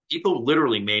people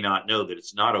literally may not know that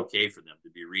it's not okay for them to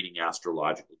be reading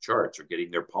astrological charts or getting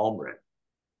their palm read.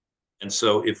 And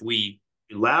so if we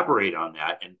elaborate on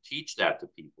that and teach that to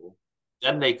people,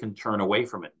 then they can turn away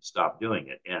from it and stop doing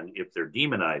it. And if they're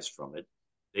demonized from it,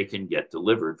 they can get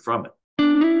delivered from it.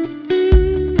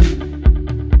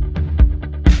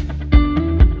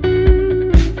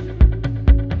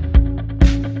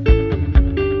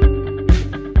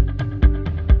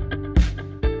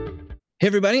 Hey,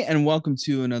 everybody, and welcome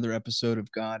to another episode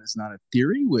of God is Not a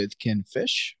Theory with Ken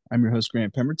Fish. I'm your host,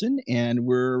 Grant Pemberton, and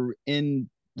we're in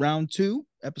round two,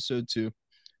 episode two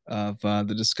of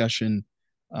the discussion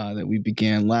that we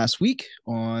began last week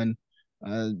on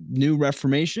New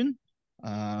Reformation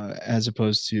as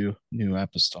opposed to New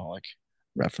Apostolic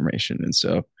Reformation. And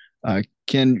so,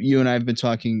 Ken, you and I have been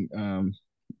talking,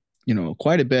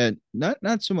 quite a bit,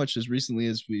 not so much as recently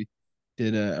as we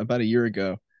did about a year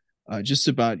ago, just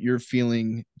about your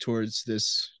feeling towards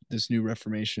this new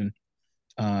Reformation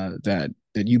that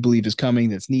you believe is coming,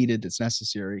 that's needed, that's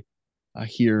necessary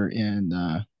here in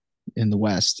the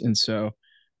West. And so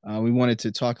we wanted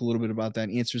to talk a little bit about that,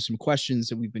 and answer some questions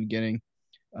that we've been getting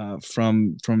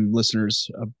from listeners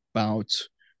about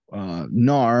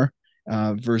NAR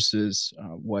versus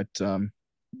what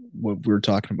we're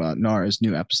talking about. NAR is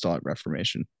New Apostolic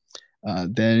Reformation.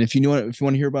 Then if you want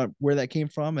to hear about where that came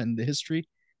from and the history,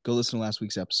 go listen to last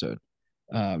week's episode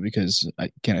because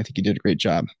I think you did a great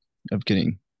job of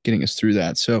getting us through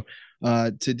that. So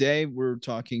today we're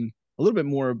talking a little bit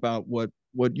more about what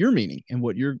you're meaning and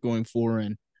what you're going for,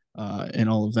 and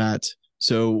all of that.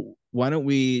 So why don't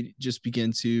we just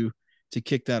begin to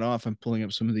kick that off? I'm pulling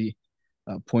up some of the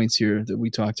points here that we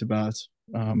talked about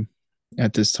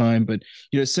at this time, but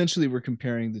essentially we're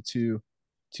comparing the two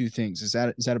things. Is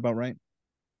that about right?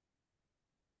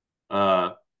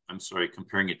 I'm sorry,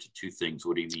 comparing it to two things.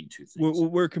 What do you mean, two things?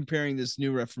 We're comparing this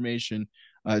new Reformation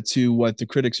to what the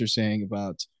critics are saying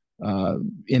about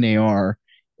NAR,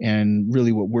 and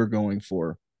really what we're going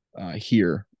for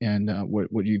here, and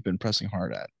what you've been pressing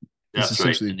hard at. It's That's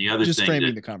right. essentially And the other just thing framing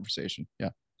that the conversation.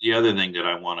 Yeah. the other thing that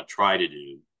I want to try to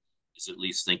do is at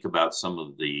least think about some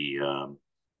of the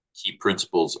key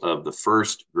principles of the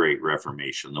first Great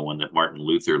Reformation, the one that Martin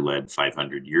Luther led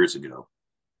 500 years ago,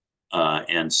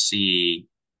 and see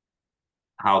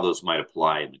how those might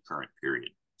apply in the current period.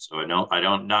 So I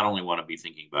don't not only want to be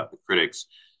thinking about the critics.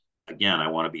 Again, I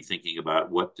want to be thinking about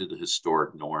what do the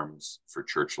historic norms for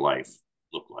church life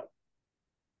look like.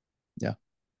 Yeah.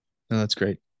 No, that's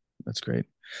great. That's great.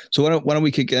 So why don't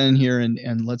we kick in here,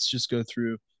 and let's just go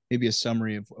through maybe a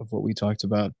summary of what we talked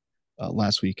about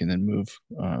last week, and then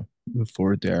move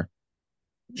forward there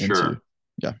into. Sure.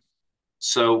 Yeah.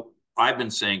 So I've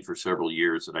been saying for several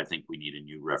years that I think we need a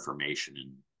new reformation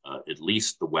in at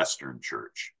least the Western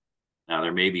church. Now,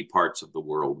 there may be parts of the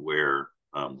world where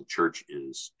the church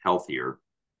is healthier.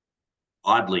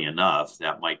 Oddly enough,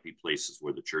 that might be places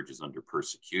where the church is under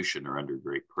persecution or under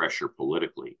great pressure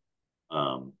politically.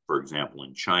 For example,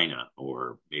 in China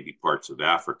or maybe parts of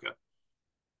Africa.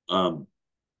 Um,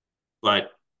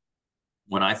 but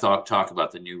when I talk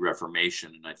about the new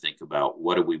Reformation and I think about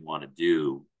what do we want to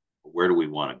do, where do we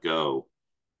want to go,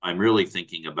 I'm really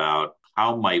thinking about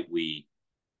how might we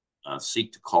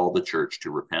seek to call the church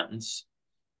to repentance,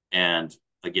 and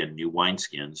again, new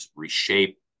wineskins,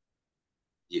 reshape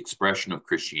the expression of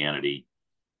Christianity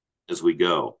as we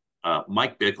go.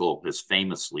 Mike Bickle has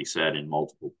famously said in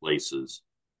multiple places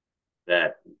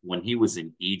that when he was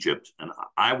in Egypt, and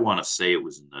I want to say it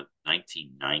was in the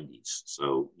 1990s,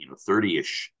 so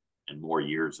 30-ish and more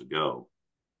years ago,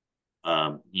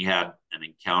 he had an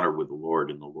encounter with the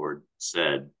Lord, and the Lord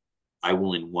said, I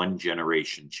will in one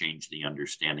generation change the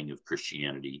understanding of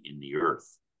Christianity in the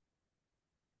earth.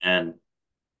 And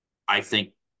I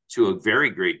think to a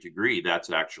very great degree, that's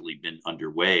actually been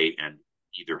underway and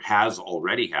either has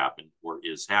already happened or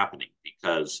is happening.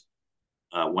 Because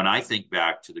when I think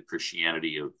back to the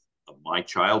Christianity of my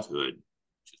childhood,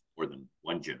 which is more than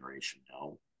one generation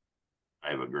now,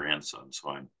 I have a grandson,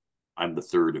 so I'm the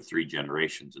third of three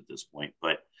generations at this point.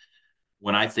 But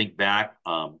when I think back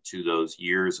to those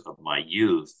years of my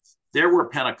youth, there were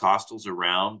Pentecostals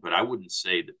around, but I wouldn't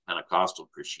say that Pentecostal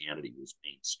Christianity was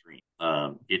mainstream.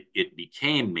 It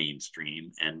became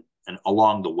mainstream, and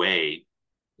along the way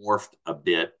morphed a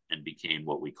bit and became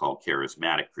what we call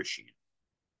charismatic Christianity.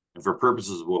 And for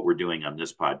purposes of what we're doing on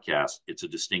this podcast, it's a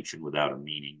distinction without a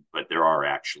meaning, but there are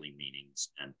actually meanings.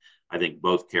 And I think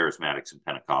both charismatics and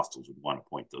Pentecostals would want to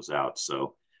point those out.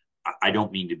 So I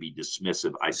don't mean to be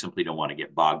dismissive. I simply don't want to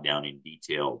get bogged down in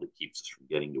detail that keeps us from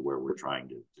getting to where we're trying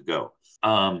to go.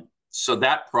 So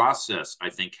that process, I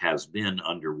think, has been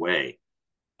underway.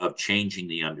 of changing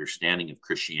the understanding of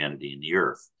Christianity in the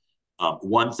earth.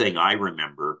 One thing I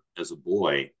remember as a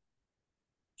boy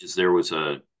is there was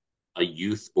a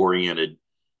youth oriented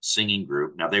singing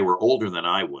group. Now they were older than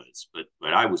I was, but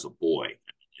I was a boy, I mean,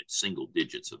 at single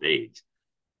digits of age.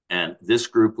 And this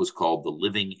group was called the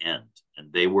Living End,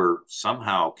 and they were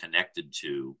somehow connected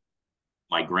to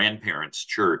my grandparents'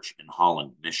 church in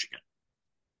Holland, Michigan.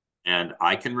 And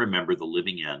I can remember the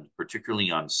Living End,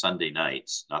 particularly on Sunday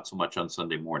nights, not so much on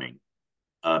Sunday morning,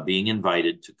 being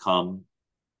invited to come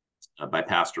by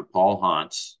Pastor Paul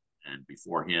Hantz, and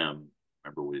before him, I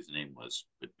remember what his name was,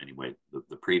 but anyway,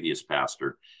 the previous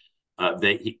pastor,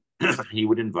 that he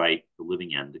would invite the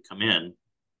Living End to come in,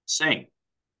 sing.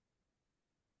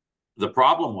 The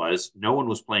problem was no one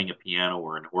was playing a piano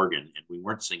or an organ, and we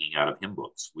weren't singing out of hymn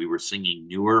books. We were singing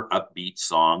newer, upbeat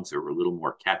songs that were a little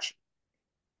more catchy.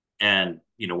 And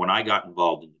when I got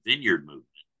involved in the Vineyard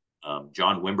movement,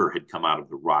 John Wimber had come out of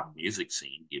the rock music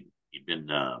scene. He'd been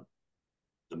the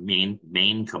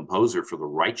main composer for the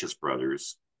Righteous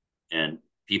Brothers, and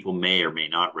people may or may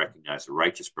not recognize the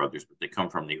Righteous Brothers, but they come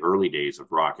from the early days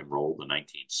of rock and roll, the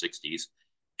 1960s.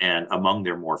 And among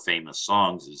their more famous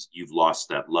songs is "You've Lost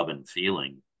That Lovin'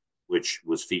 Feeling," which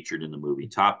was featured in the movie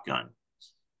Top Gun.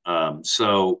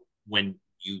 So when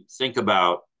you think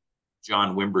about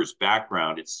John Wimber's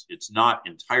background, it's not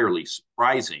entirely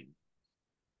surprising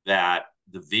that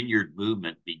the Vineyard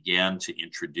movement began to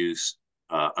introduce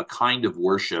a kind of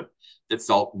worship that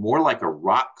felt more like a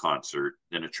rock concert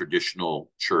than a traditional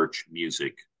church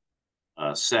music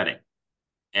setting.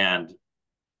 And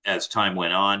as time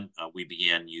went on, we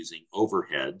began using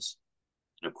overheads.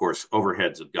 And of course,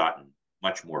 overheads have gotten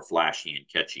much more flashy and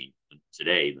catchy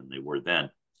today than they were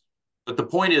then. But the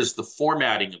point is, the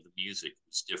formatting of the music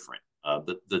was different.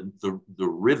 The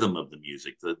rhythm of the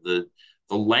music, the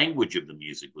language of the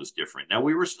music was different. Now,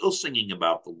 we were still singing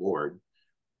about the Lord,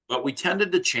 but we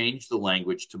tended to change the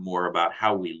language to more about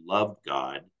how we loved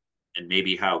God and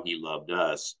maybe how he loved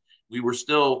us. We were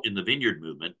still in the Vineyard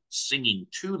movement singing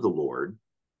to the Lord.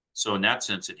 So in that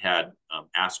sense, it had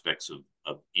aspects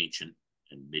of ancient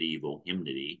and medieval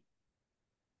hymnody.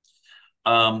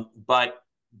 But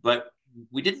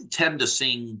we didn't tend to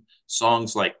sing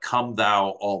songs like "Come Thou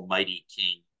Almighty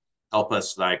King, help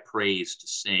us thy praise to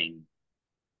sing."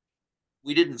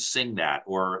 We didn't sing that,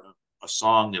 or a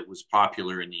song that was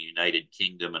popular in the United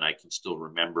Kingdom, and I can still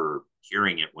remember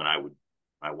hearing it when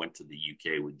I went to the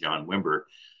UK with John Wimber,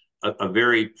 a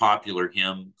very popular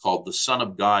hymn called "The Son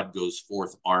of God Goes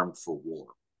Forth Armed for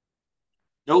War."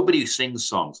 Nobody sings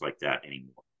songs like that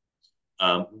anymore.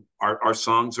 Our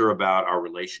songs are about our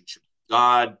relationship with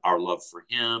God, our love for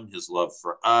him, his love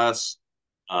for us.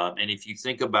 And if you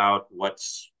think about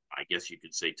what's, I guess you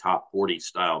could say, top 40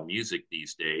 style music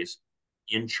these days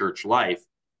in church life,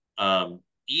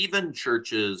 even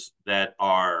churches that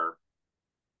are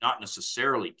not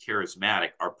necessarily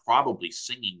charismatic are probably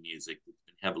singing music that's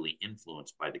been heavily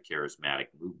influenced by the charismatic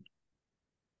movement.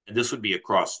 And this would be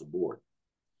across the board.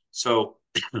 So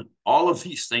all of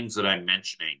these things that I'm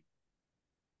mentioning,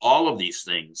 all of these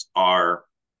things are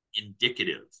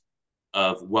indicative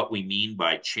of what we mean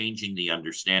by changing the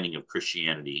understanding of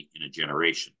Christianity in a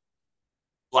generation.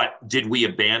 But did we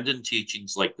abandon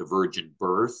teachings like the virgin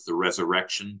birth, the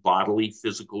resurrection, bodily,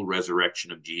 physical resurrection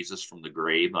of Jesus from the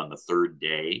grave on the third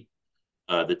day,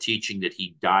 the teaching that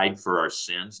he died for our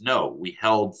sins? No, we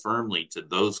held firmly to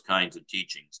those kinds of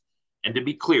teachings. And to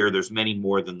be clear, there's many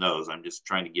more than those. I'm just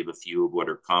trying to give a few of what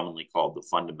are commonly called the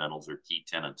fundamentals or key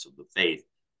tenets of the faith.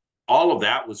 All of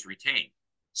that was retained.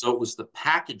 So it was the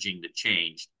packaging that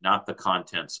changed, not the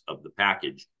contents of the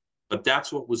package. But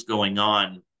that's what was going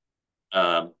on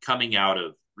coming out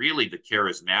of really the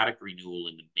charismatic renewal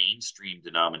in the mainstream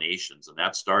denominations. And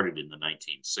that started in the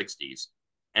 1960s.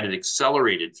 And it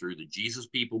accelerated through the Jesus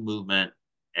People movement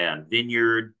and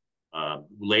Vineyard.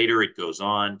 Later, it goes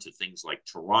on to things like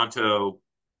Toronto.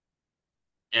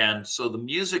 And so the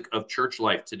music of church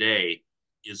life today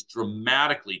is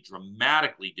dramatically,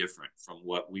 dramatically different from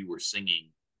what we were singing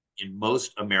in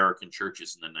most American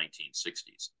churches in the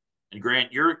 1960s. And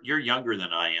Grant, you're younger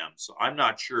than I am, so I'm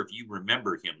not sure if you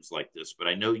remember hymns like this, but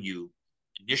I know you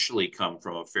initially come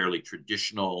from a fairly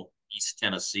traditional East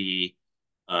Tennessee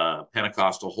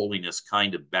Pentecostal holiness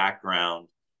kind of background.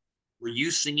 Were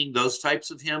you singing those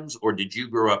types of hymns, or did you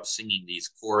grow up singing these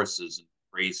choruses and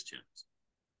praise tunes?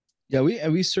 Yeah,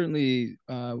 we certainly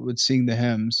would sing the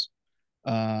hymns,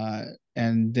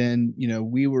 and then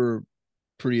we were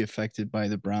pretty affected by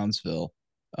the Brownsville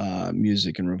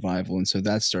music and revival, and so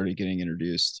that started getting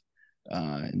introduced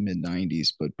in mid '90s.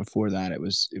 But before that, it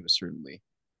was certainly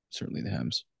the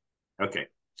hymns. Okay,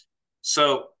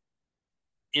 so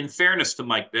in fairness to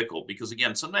Mike Bickle, because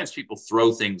again, sometimes people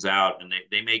throw things out and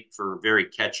they make for very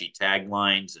catchy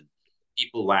taglines and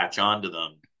people latch onto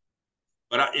them,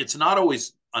 but it's not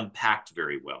always unpacked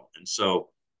very well. And so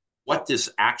what this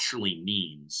actually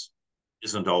means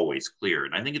isn't always clear.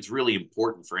 And I think it's really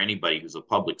important for anybody who's a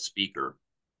public speaker,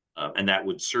 and that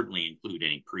would certainly include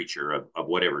any preacher of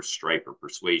whatever stripe or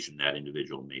persuasion that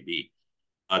individual may be,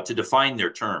 to define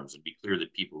their terms and be clear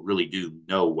that people really do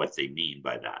know what they mean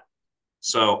by that.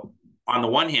 So, on the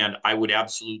one hand, I would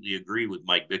absolutely agree with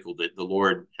Mike Bickle that the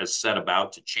Lord has set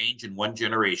about to change in one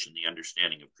generation the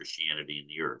understanding of Christianity in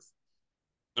the earth.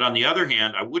 But on the other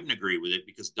hand, I wouldn't agree with it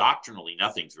because doctrinally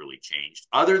nothing's really changed,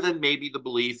 other than maybe the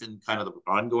belief in kind of the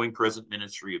ongoing present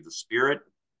ministry of the Spirit.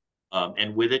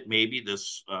 And with it, maybe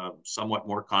this somewhat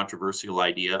more controversial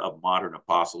idea of modern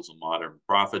apostles and modern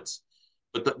prophets.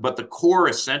 But the core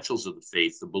essentials of the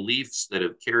faith, the beliefs that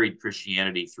have carried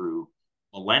Christianity through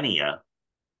millennia,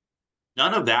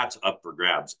 none of that's up for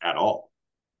grabs at all.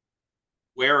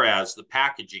 Whereas the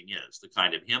packaging is the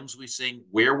kind of hymns we sing,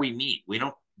 where we meet. We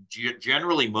don't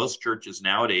generally, most churches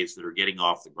nowadays that are getting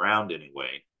off the ground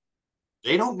anyway,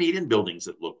 they don't meet in buildings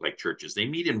that look like churches. They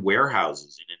meet in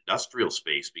warehouses, in industrial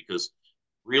space, because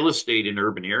real estate in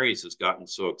urban areas has gotten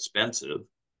so expensive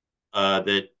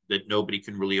that nobody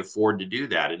can really afford to do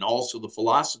that. And also the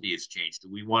philosophy has changed.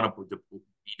 Do we want to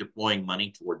be deploying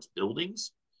money towards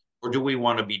buildings, or do we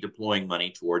want to be deploying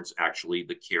money towards actually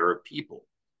the care of people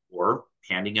or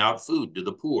handing out food to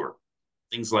the poor,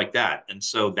 things like that? And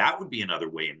so that would be another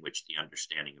way in which the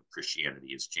understanding of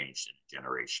Christianity has changed in a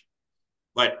generation.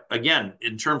 But again,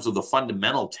 in terms of the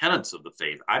fundamental tenets of the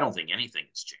faith, I don't think anything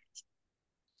has changed.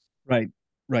 Right,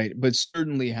 right. But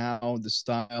certainly how the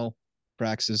style,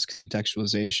 praxis,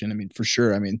 contextualization, I mean, for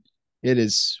sure. I mean, it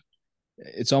is,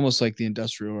 it's almost like the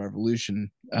Industrial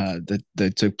Revolution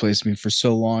that took place. I mean, for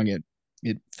so long,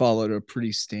 it followed a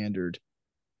pretty standard,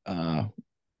 uh,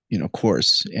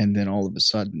 course. And then all of a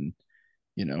sudden,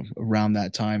 around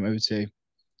that time, I would say,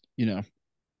 you know,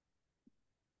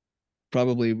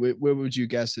 probably, where would you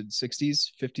guess it?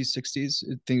 60s, 50s, 60s,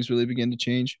 things really begin to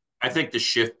change. I think the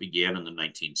shift began in the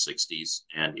 1960s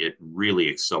and it really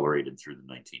accelerated through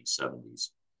the 1970s,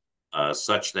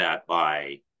 such that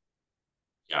I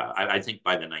think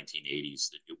by the 1980s,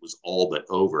 it was all but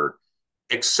over,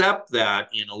 except that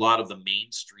in a lot of the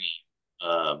mainstream,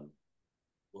 um,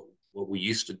 what we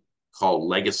used to call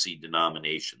legacy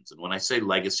denominations. And when I say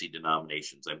legacy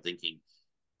denominations, I'm thinking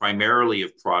primarily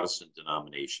of Protestant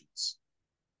denominations.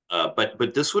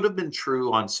 But this would have been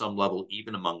true on some level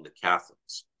even among the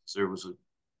Catholics. So there was a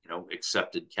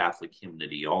accepted Catholic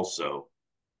hymnody also,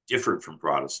 differed from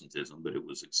Protestantism, but it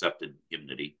was accepted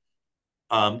hymnody.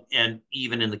 And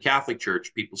even in the Catholic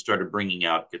Church, people started bringing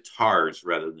out guitars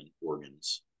rather than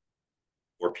organs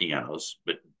or pianos.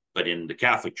 But in the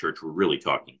Catholic Church, we're really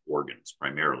talking organs,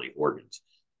 primarily organs.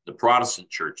 The Protestant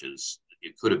churches,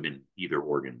 it could have been either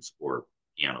organs or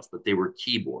pianos, but they were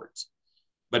keyboards.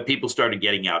 But people started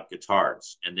getting out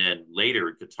guitars. And then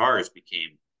later, guitars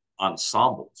became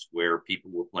ensembles where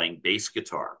people were playing bass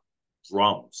guitar,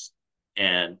 drums.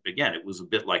 And again, it was a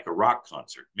bit like a rock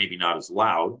concert, maybe not as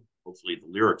loud. Hopefully,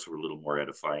 the lyrics were a little more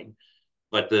edifying.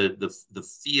 But the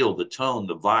feel, the tone,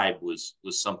 the vibe was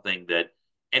something that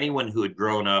anyone who had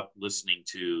grown up listening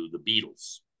to the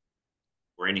Beatles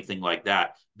or anything like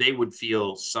that, they would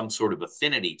feel some sort of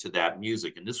affinity to that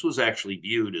music. And this was actually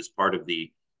viewed as part of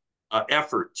the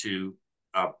effort to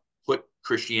put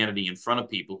Christianity in front of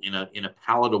people in a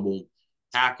palatable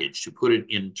package, to put it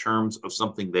in terms of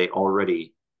something they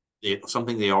already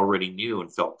knew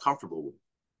and felt comfortable with.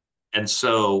 And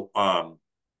so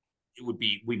it would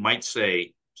be, we might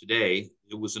say today,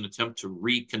 it was an attempt to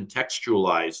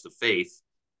recontextualize the faith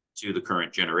to the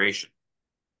current generation.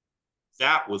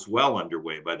 That was well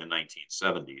underway by the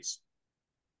 1970s,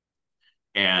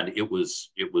 and it was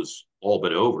all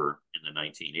but over in the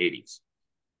 1980s.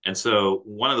 And so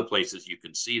one of the places you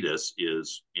can see this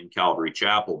is in Calvary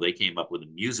Chapel. They came up with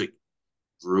a music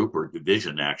group, or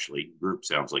division, actually. Group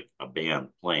sounds like a band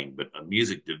playing, but a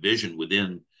music division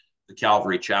within the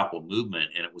Calvary Chapel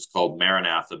movement, and it was called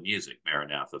Maranatha Music.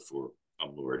 Maranatha for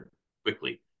 "Come Lord,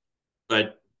 quickly."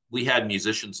 But we had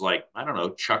musicians like, I don't know,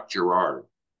 Chuck Girard,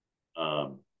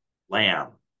 Lamb,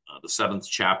 the seventh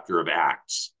chapter of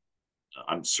Acts.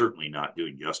 I'm certainly not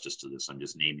doing justice to this. I'm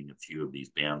just naming a few of these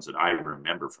bands that I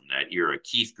remember from that era.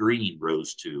 Keith Green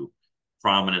rose to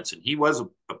prominence, and he was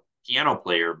a piano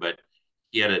player, but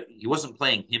he wasn't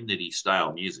playing hymnody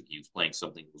style music. He was playing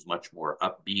something that was much more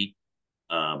upbeat,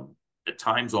 at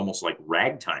times almost like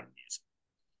ragtime music.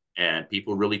 And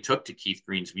people really took to Keith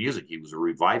Green's music. He was a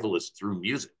revivalist through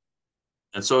music.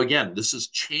 And so, again, this is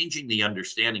changing the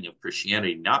understanding of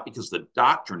Christianity, not because the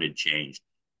doctrine had changed,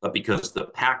 but because the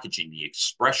packaging, the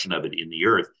expression of it in the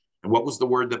earth. And what was the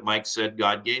word that Mike said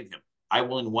God gave him? I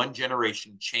will in one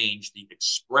generation change the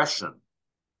expression,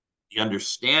 the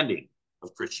understanding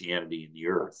of Christianity in the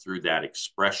earth through that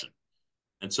expression.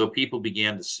 And so people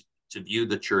began to view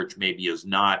the church maybe as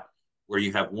not where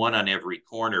you have one on every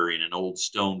corner in an old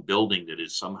stone building that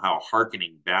is somehow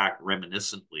hearkening back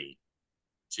reminiscently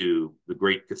to the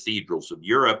great cathedrals of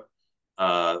Europe.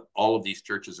 All of these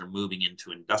churches are moving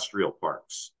into industrial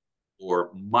parks or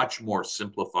much more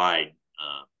simplified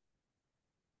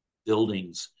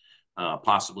buildings,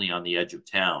 possibly on the edge of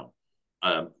town.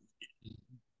 Um,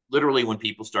 Literally, when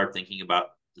people start thinking about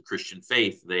the Christian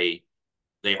faith, they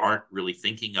aren't really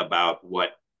thinking about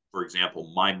what, for example,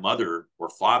 my mother or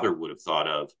father would have thought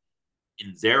of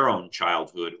in their own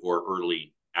childhood or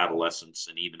early adolescence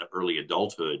and even early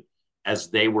adulthood as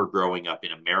they were growing up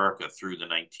in America through the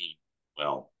 19,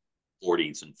 well,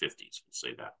 40s and 50s, we'll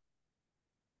say that.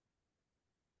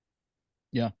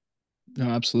 Yeah, no,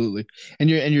 absolutely. And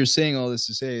you're saying all this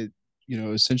to say,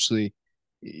 essentially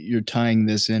you're tying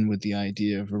this in with the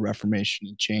idea of a reformation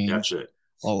and That's change and it.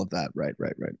 all of that. Right,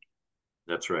 right, right.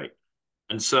 That's right.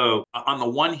 And so, on the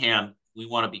one hand, we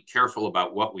want to be careful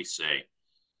about what we say.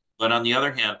 But on the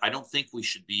other hand, I don't think we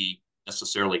should be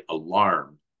necessarily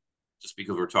alarmed just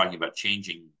because we're talking about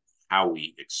changing how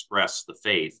we express the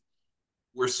faith.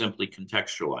 We're simply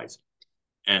contextualizing.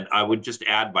 And I would just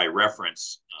add by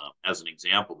reference, as an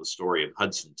example, the story of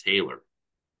Hudson Taylor.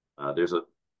 There's a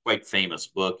quite famous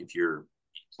book, if you're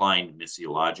inclined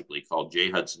missiologically, called J.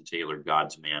 Hudson Taylor,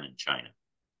 God's Man in China.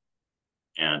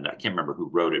 And I can't remember who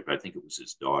wrote it, but I think it was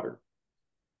his daughter.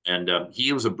 And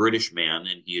he was a British man,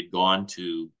 and he had gone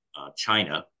to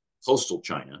China, coastal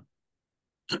China,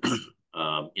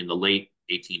 in the late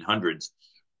 1800s.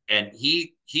 And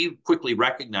he quickly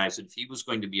recognized that if he was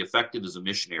going to be effective as a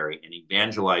missionary and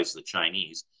evangelize the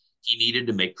Chinese, he needed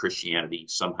to make Christianity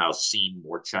somehow seem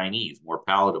more Chinese, more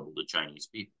palatable to Chinese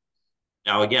people.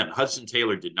 Now, again, Hudson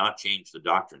Taylor did not change the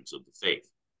doctrines of the faith,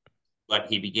 but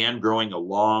he began growing a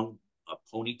long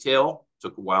ponytail.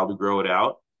 Took a while to grow it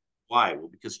out. Why? Well,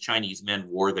 because Chinese men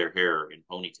wore their hair in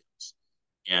ponytails.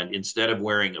 And instead of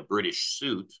wearing a British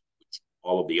suit, which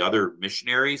all of the other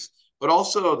missionaries, but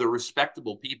also the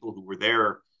respectable people who were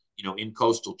there, in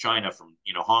coastal China from,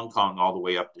 Hong Kong all the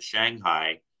way up to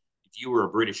Shanghai, if you were a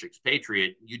British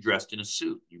expatriate, you dressed in a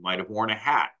suit. You might have worn a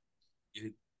hat.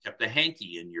 You kept a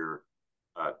hanky in your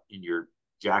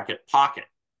jacket pocket.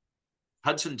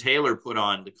 Hudson Taylor put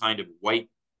on the kind of white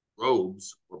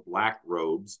robes or black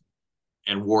robes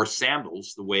and wore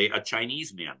sandals the way a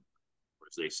Chinese man, or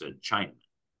as they said, Chinaman.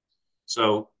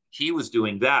 So he was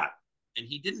doing that. And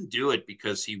he didn't do it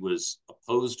because he was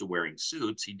opposed to wearing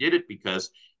suits. He did it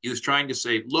because he was trying to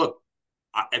say, look,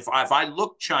 if I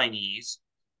look Chinese,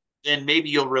 then maybe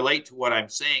you'll relate to what I'm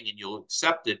saying and you'll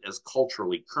accept it as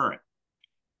culturally current.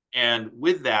 And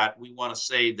with that, we want to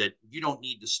say that you don't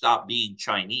need to stop being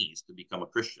Chinese to become a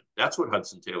Christian. That's what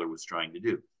Hudson Taylor was trying to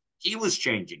do. He was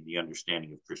changing the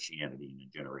understanding of Christianity in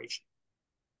a generation.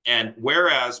 And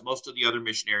whereas most of the other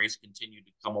missionaries continued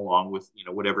to come along with,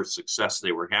 whatever success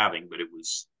they were having, but it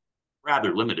was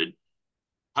rather limited,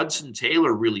 Hudson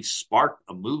Taylor really sparked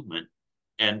a movement.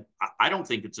 And I don't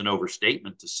think it's an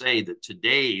overstatement to say that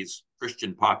today's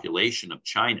Christian population of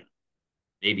China,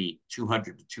 maybe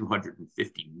 200 to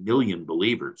 250 million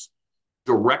believers,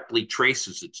 directly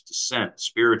traces its descent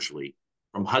spiritually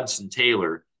from Hudson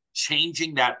Taylor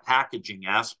changing that packaging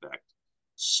aspect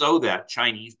so that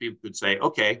Chinese people could say,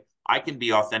 okay, I can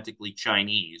be authentically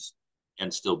Chinese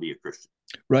and still be a Christian.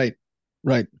 Right,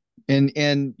 right. And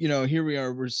here we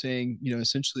are, we're saying,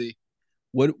 essentially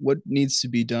what needs to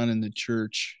be done in the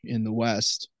church in the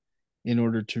West in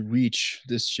order to reach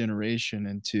this generation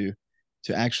and to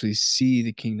actually see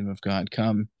the kingdom of God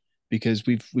come, because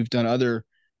we've done other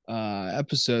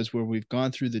episodes where we've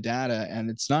gone through the data and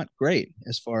it's not great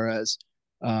as far as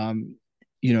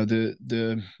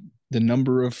the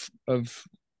number of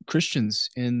Christians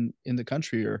in the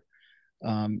country are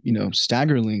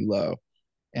staggeringly low.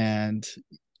 And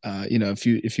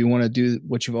if you want to do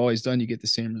what you've always done, you get the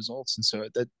same results. And so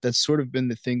that's sort of been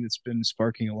the thing that's been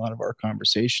sparking a lot of our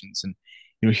conversations.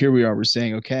 And here we are, we're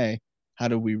saying, okay, how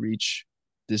do we reach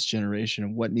this generation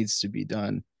and what needs to be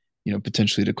done,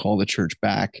 potentially to call the church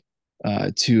back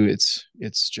to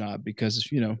its job, because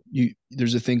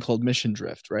there's a thing called mission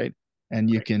drift, right? And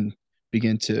you Right. can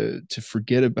begin to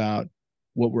forget about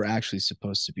what we're actually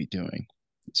supposed to be doing.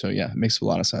 So yeah, it makes a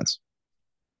lot of sense.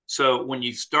 So when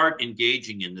you start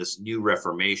engaging in this new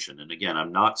Reformation, and again,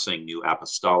 I'm not saying new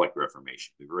apostolic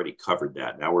Reformation. We've already covered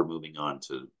that. Now we're moving on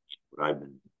to what I've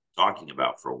been talking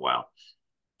about for a while.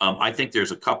 I think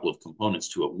there's a couple of components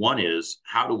to it. One is,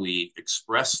 how do we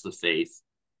express the faith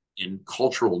in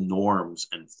cultural norms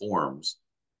and forms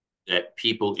that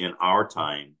people in our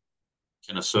time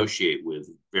can associate with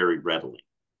very readily?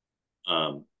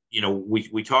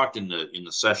 We talked in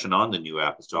the session on the New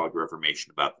Apostolic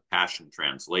Reformation about the Passion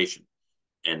Translation,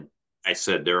 and I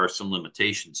said there are some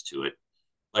limitations to it.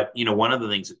 But one of the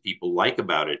things that people like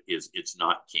about it is it's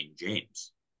not King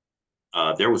James.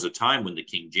 There was a time when the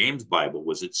King James Bible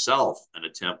was itself an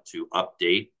attempt to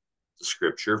update the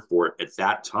Scripture for, at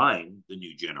that time, the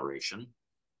new generation.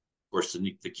 Of course,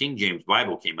 the King James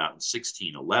Bible came out in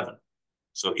 1611,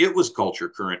 so it was culture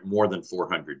current more than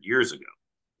 400 years ago.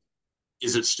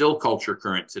 Is it still culture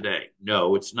current today?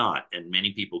 No, it's not. And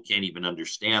many people can't even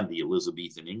understand the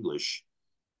Elizabethan English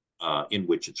in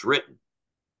which it's written.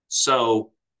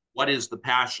 So, what is the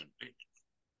Passion?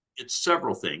 It's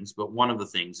several things, but one of the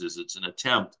things is it's an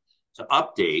attempt to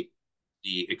update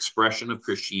the expression of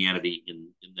Christianity in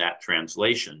that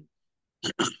translation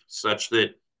such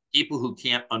that people who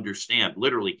can't understand,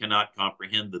 literally cannot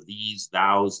comprehend the these,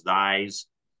 thous, thys,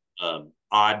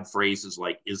 odd phrases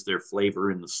like, is there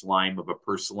flavor in the slime of a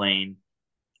purslane?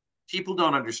 People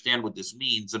don't understand what this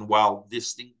means. And while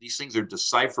these things are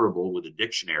decipherable with a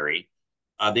dictionary,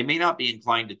 they may not be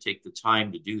inclined to take the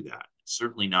time to do that. It's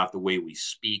certainly not the way we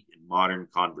speak in modern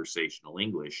conversational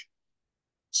English.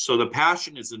 So the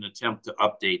Passion is an attempt to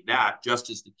update that, just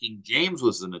as the King James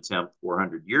was an attempt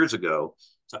 400 years ago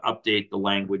to update the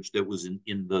language that was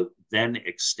in the then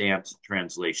extant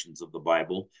translations of the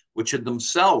Bible, which had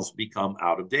themselves become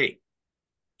out of date.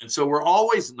 And so we're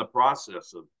always in the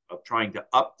process of trying to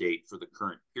update for the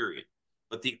current period.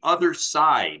 But the other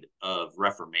side of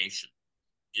Reformation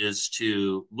is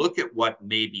to look at what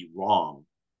may be wrong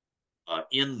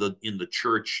in the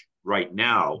church right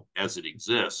now as it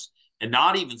exists, and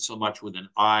not even so much with an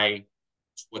eye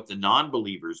what the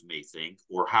non-believers may think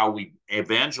or how we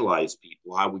evangelize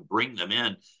people, how we bring them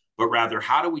in, but rather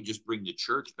how do we just bring the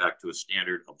church back to a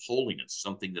standard of holiness,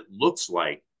 something that looks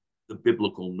like the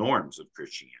biblical norms of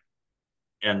Christianity.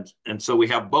 And so we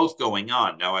have both going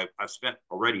on. Now I've spent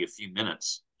already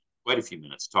quite a few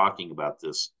minutes talking about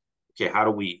this. Okay, how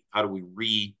do we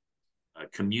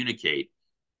communicate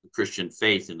the Christian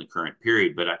faith in the current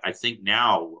period? But I think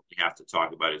now what we have to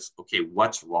talk about is, okay,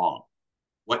 what's wrong?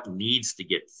 What needs to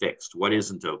get fixed? What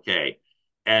isn't okay?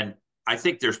 And I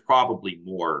think there's probably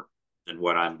more than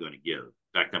what I'm going to give. In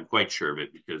fact, I'm quite sure of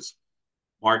it, because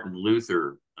Martin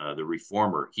Luther, the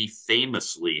reformer, he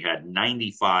famously had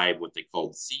 95 what they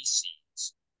called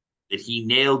theses that he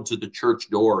nailed to the church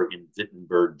door in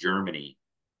Wittenberg, Germany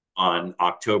on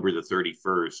October the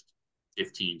 31st,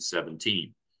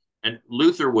 1517. And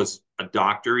Luther was a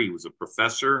doctor, he was a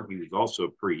professor, he was also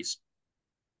a priest,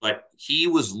 but he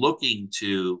was looking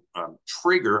to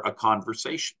trigger a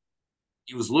conversation.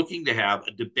 He was looking to have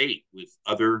a debate with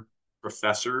other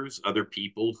professors, other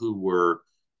people who were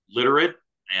literate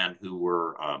and who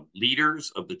were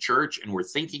leaders of the church and were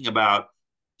thinking about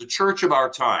the church of our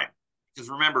time. Because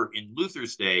remember, in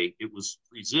Luther's day, it was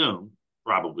presumed,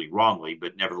 probably wrongly,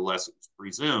 but nevertheless, it was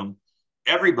presumed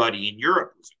everybody in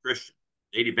Europe was a Christian.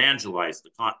 They'd evangelized the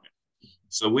continent.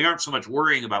 So we aren't so much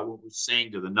worrying about what we're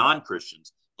saying to the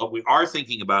non-Christians, but we are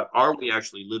thinking about, are we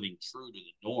actually living true to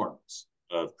the norms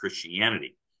of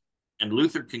Christianity? And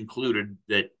Luther concluded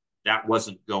that that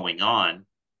wasn't going on.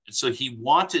 And so he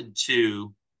wanted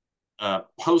to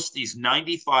post these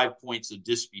 95 points of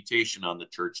disputation on the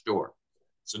church door.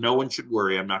 So no one should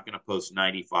worry. I'm not going to post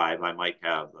 95. I might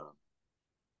have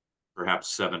perhaps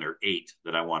 7 or 8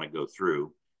 that I want to go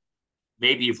through.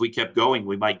 Maybe if we kept going,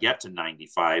 we might get to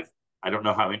 95. I don't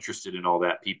know how interested in all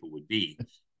that people would be.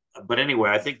 But anyway,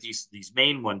 I think these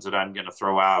main ones that I'm going to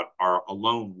throw out are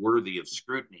alone worthy of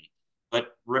scrutiny.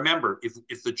 But remember,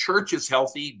 if the church is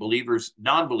healthy,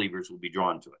 non-believers will be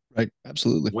drawn to it. Right,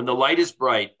 absolutely. When the light is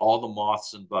bright, all the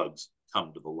moths and bugs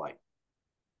come to the light.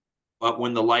 But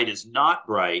when the light is not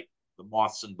bright, the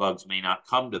moths and bugs may not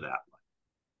come to that light.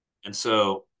 And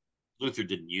so Luther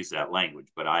didn't use that language,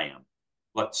 but I am.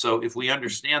 But so if we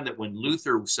understand that when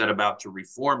Luther set about to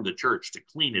reform the church, to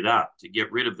clean it up, to get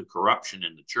rid of the corruption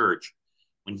in the church,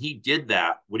 when he did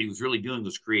that, what he was really doing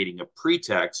was creating a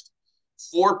pretext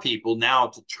for people now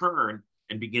to turn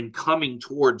and begin coming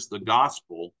towards the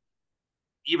gospel,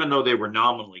 even though they were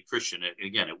nominally Christian.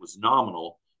 Again, it was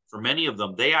nominal. For many of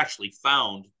them, they actually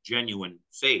found genuine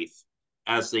faith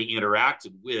as they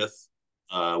interacted with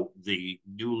the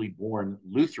newly born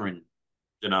Lutheran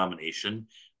denomination,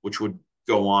 which would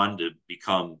go on to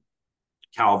become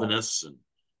Calvinists and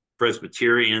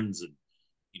Presbyterians, and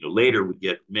later we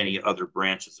get many other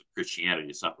branches of Christianity.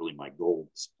 It's not really my goal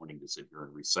this morning to sit here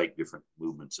and recite different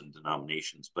movements and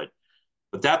denominations, but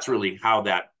that's really how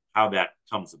that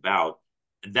comes about,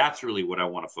 and that's really what I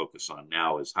want to focus on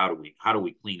now is how do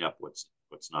we clean up what's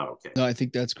not okay. No, I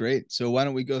think that's great. So why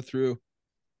don't we go through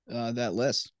that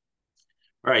list?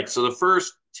 All right. So the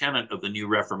first tenet of the New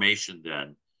Reformation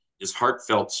then is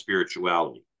heartfelt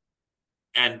spirituality,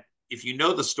 and if you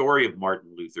know the story of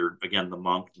Martin Luther, again, the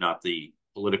monk, not the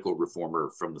political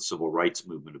reformer from the civil rights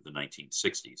movement of the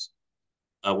 1960s.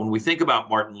 When we think about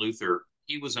Martin Luther,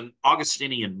 he was an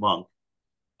Augustinian monk,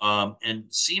 and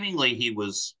seemingly he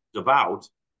was devout,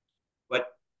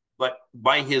 but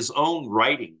by his own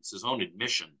writings, his own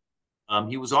admission,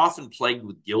 he was often plagued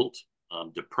with guilt,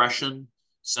 depression,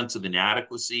 sense of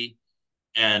inadequacy,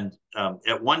 and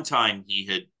at one time he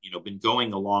had been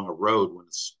going along a road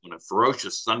when a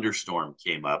ferocious thunderstorm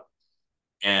came up,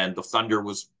 and the thunder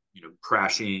was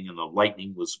crashing and the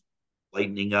lightning was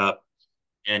lightening up,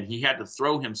 and he had to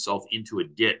throw himself into a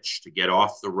ditch to get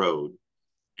off the road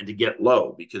and to get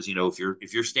low, because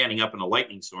if you're standing up in a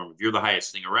lightning storm, if you're the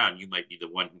highest thing around, you might be the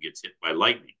one who gets hit by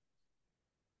lightning.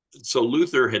 And so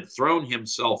Luther had thrown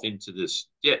himself into this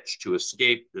ditch to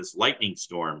escape this lightning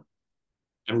storm.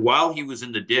 And while he was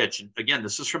in the ditch, and again,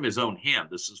 this is from his own hand,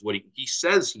 this is what he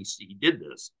says he did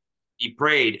this. He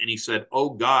prayed and he said, "Oh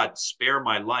God, spare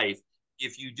my life.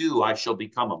 If you do, I shall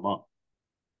become a monk."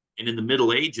 And in the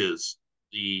Middle Ages,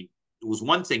 it was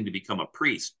one thing to become a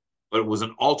priest, but it was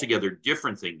an altogether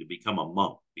different thing to become a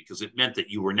monk, because it meant that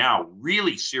you were now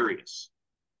really serious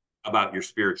about your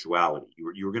spirituality.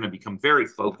 You were going to become very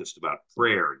focused about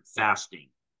prayer and fasting,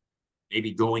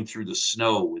 maybe going through the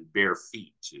snow with bare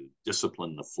feet to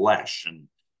discipline the flesh, and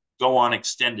go on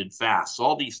extended fasts.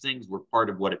 All these things were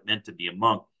part of what it meant to be a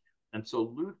monk. And so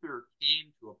Luther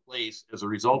came to a place as a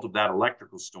result of that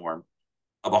electrical storm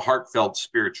of a heartfelt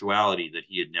spirituality that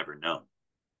he had never known.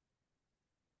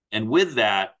 And with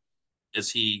that, as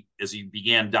he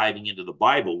began diving into the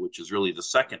Bible, which is really the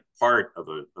second part of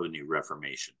a new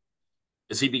Reformation,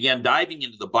 as he began diving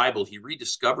into the Bible, he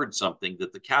rediscovered something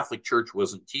that the Catholic Church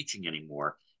wasn't teaching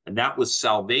anymore, and that was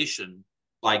salvation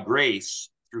by grace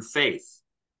through faith.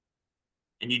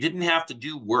 And you didn't have to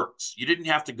do works. You didn't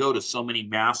have to go to so many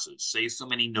masses, say so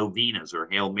many novenas or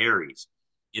Hail Marys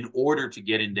in order to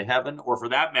get into heaven, or for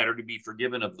that matter, to be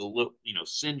forgiven of the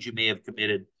sins you may have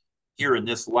committed here in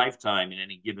this lifetime in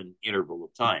any given interval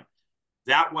of time.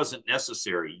 That wasn't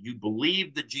necessary. You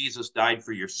believed that Jesus died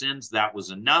for your sins. That was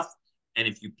enough. And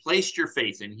if you placed your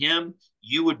faith in him,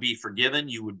 you would be forgiven,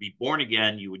 you would be born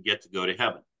again, you would get to go to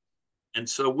heaven. And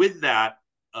so with that,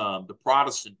 the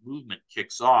Protestant movement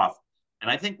kicks off. And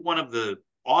I think one of the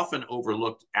often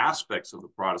overlooked aspects of the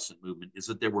Protestant movement is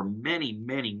that there were many,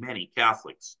 many, many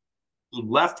Catholics who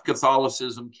left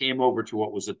Catholicism, came over to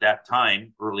what was at that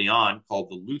time, early on, called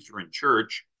the Lutheran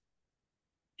Church.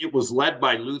 It was led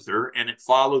by Luther, and it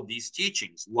followed these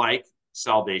teachings like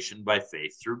salvation by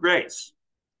faith through grace.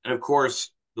 And of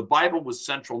course, the Bible was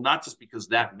central, not just because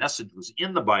that message was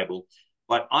in the Bible,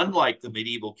 but unlike the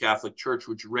medieval Catholic Church,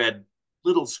 which read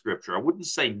little scripture, I wouldn't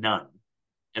say none,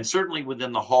 and certainly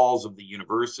within the halls of the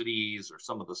universities or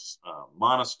some of the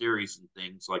monasteries and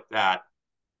things like that,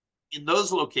 in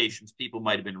those locations, people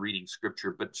might have been reading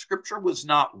scripture, but scripture was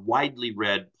not widely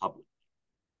read publicly.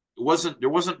 There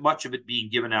wasn't much of it being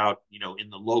given out, in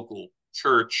the local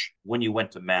church when you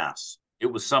went to mass. It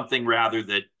was something rather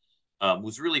that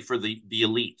was really for the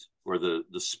elite, for the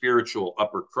spiritual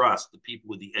upper crust, the people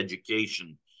with the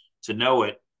education to know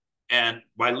it. And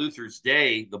by Luther's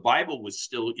day, the Bible was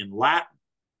still in Latin.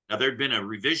 Now, there'd been a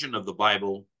revision of the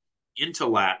Bible into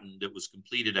Latin that was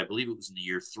completed, I believe it was in the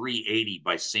year 380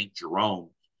 by St. Jerome.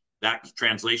 That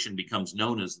translation becomes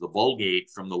known as the Vulgate,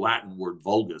 from the Latin word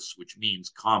vulgus, which means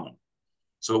common.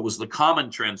 So it was the common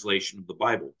translation of the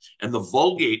Bible. And the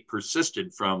Vulgate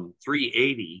persisted from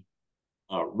 380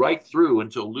 right through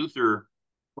until Luther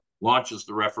launches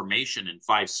the Reformation in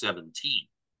 517.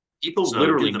 People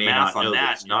literally may not know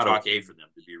that it's not okay for them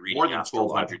to be reading more than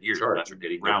 1,200 years. That's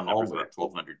getting round numbers, about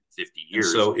 1,250 years.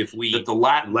 And so if we that the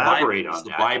Latin elaborate Bible on the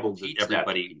Bible that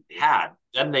everybody had,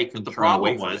 then they can. The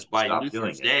problem was by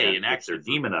Luther's day, and actually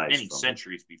demonized many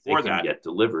centuries before that, get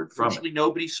delivered from virtually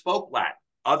nobody spoke Latin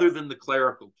other than the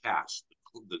clerical caste,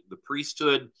 the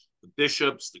priesthood, the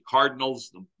bishops, the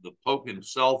cardinals, the Pope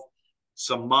himself,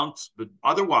 some monks, but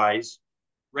otherwise,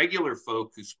 regular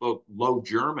folk who spoke Low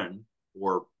German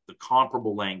or the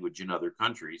comparable language in other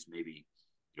countries, maybe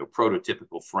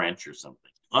prototypical French or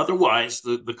something. Otherwise,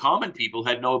 the common people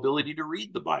had no ability to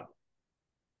read the Bible.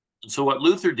 And so what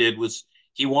Luther did was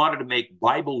he wanted to make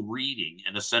Bible reading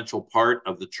an essential part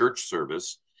of the church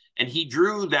service. And he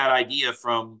drew that idea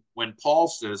from when Paul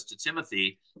says to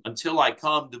Timothy, until I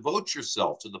come, devote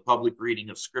yourself to the public reading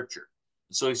of Scripture.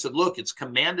 And so he said, look, it's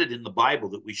commanded in the Bible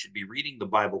that we should be reading the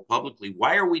Bible publicly.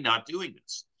 Why are we not doing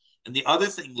this? And the other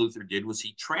thing Luther did was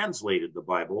he translated the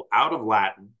Bible out of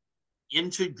Latin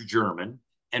into German,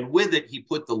 and with it, he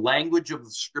put the language of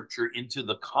the Scripture into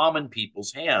the common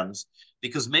people's hands,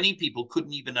 because many people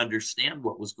couldn't even understand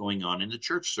what was going on in the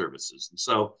church services. And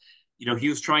so, he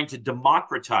was trying to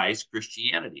democratize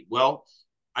Christianity. Well,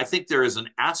 I think there is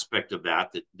an aspect of that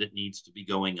needs to be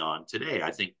going on today. I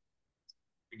think,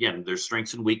 again, there's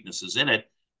strengths and weaknesses in it.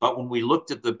 But when we looked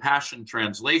at the Passion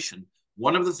Translation,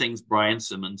 one of the things Brian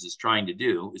Simmons is trying to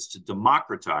do is to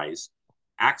democratize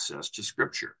access to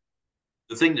Scripture.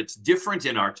 The thing that's different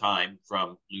in our time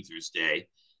from Luther's day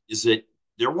is that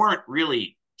there weren't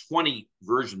really 20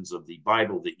 versions of the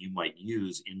Bible that you might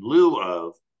use in lieu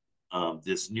of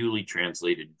this newly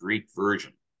translated Greek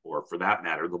version, or for that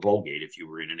matter, the Vulgate, if you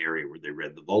were in an area where they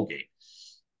read the Vulgate.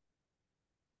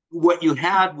 What you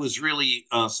had was really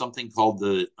something called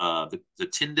the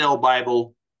Tyndale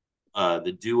Bible,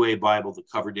 the Douay Bible, the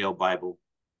Coverdale Bible.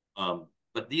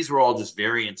 But these were all just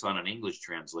variants on an English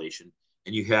translation.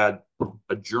 And you had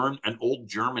an old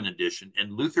German edition,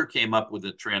 and Luther came up with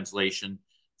a translation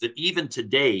that even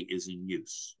today is in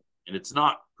use. And it's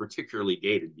not particularly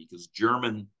dated, because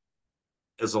German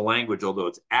as a language, although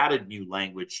it's added new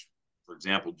language, for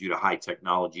example, due to high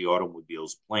technology,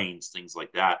 automobiles, planes, things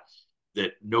like that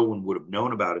no one would have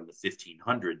known about in the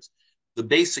 1500s, the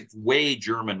basic way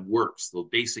German works, the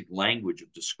basic language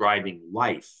of describing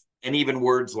life, and even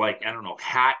words like, I don't know,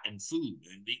 hat and food.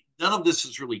 None of this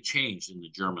has really changed in the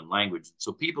German language.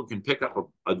 So people can pick up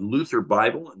a Luther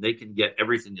Bible, and they can get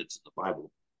everything that's in the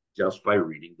Bible just by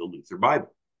reading the Luther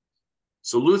Bible.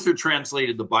 So Luther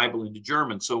translated the Bible into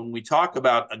German. So when we talk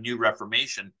about a new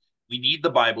Reformation, we need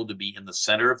the Bible to be in the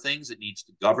center of things. It needs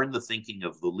to govern the thinking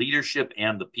of the leadership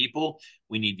and the people.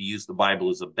 We need to use the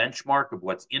Bible as a benchmark of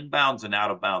what's in bounds and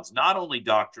out of bounds, not only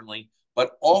doctrinally,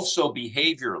 but also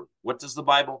behaviorally. What does the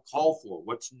Bible call for?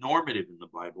 What's normative in the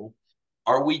Bible?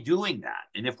 Are we doing that?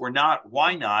 And if we're not,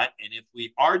 why not? And if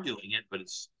we are doing it, but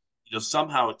it's,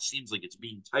 somehow it seems like it's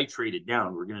being titrated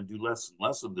down, we're going to do less and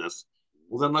less of this.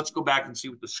 Well, then let's go back and see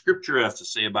what the Scripture has to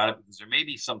say about it, because there may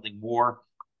be something more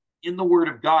in the Word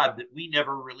of God that we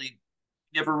never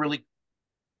really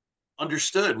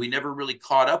understood. We never really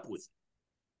caught up with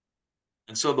it.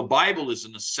 And so the Bible is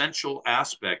an essential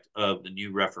aspect of the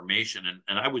new Reformation.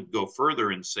 And I would go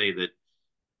further and say that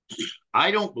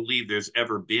I don't believe there's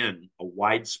ever been a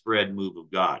widespread move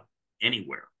of God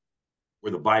anywhere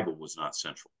where the Bible was not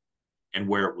central and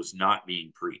where it was not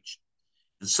being preached.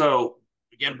 And so,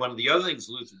 again, one of the other things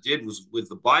Luther did was, with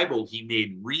the Bible, he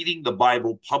made reading the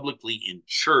Bible publicly in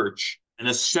church an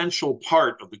essential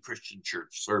part of the Christian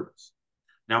church service.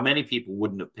 Now, many people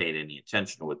wouldn't have paid any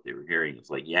attention to what they were hearing. It's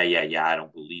like, yeah, I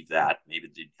don't believe that.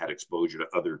 Maybe they had exposure to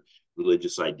other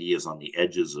religious ideas on the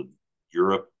edges of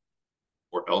Europe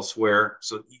or elsewhere.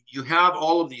 So you have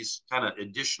all of these kind of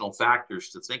additional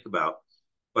factors to think about.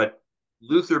 But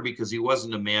Luther, because he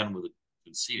wasn't a man with a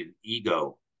conceited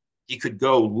ego, he could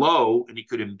go low and he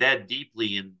could embed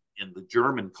deeply in the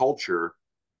German culture,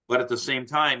 but at the same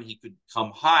time, he could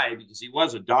come high because he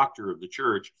was a doctor of the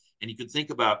church, and he could think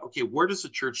about, okay, where does the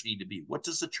church need to be? What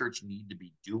does the church need to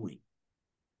be doing?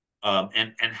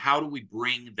 And how do we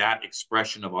bring that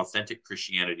expression of authentic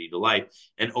Christianity to life?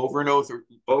 And over,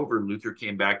 Luther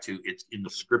came back to, it's in the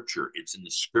Scripture, it's in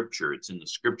the Scripture, it's in the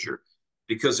Scripture,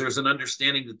 because there's an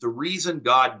understanding that the reason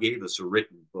God gave us a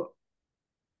written book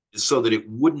is so that it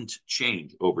wouldn't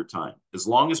change over time. As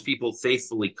long as people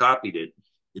faithfully copied it,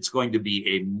 it's going to be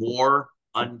a more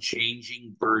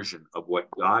unchanging version of what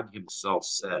God himself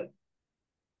said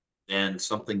than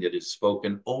something that is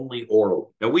spoken only orally.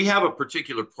 Now, we have a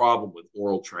particular problem with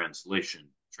oral translation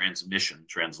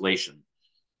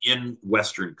in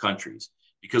Western countries,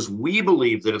 because we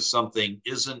believe that if something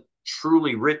isn't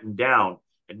truly written down,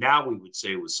 and now we would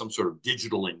say it was some sort of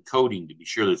digital encoding to be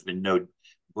sure there's been no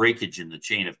breakage in the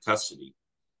chain of custody.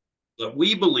 But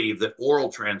we believe that oral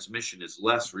transmission is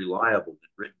less reliable than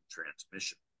written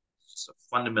transmission. It's a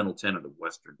fundamental tenet of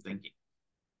Western thinking.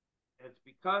 And it's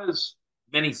because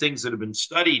many things that have been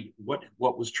studied,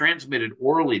 what was transmitted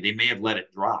orally, they may have let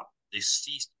it drop. They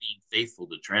ceased being faithful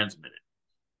to transmit it.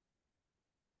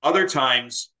 Other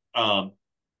times,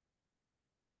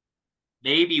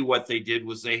 maybe what they did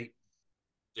was they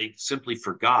simply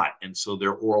forgot, and so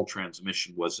their oral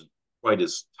transmission wasn't quite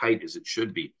as tight as it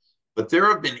should be. But there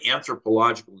have been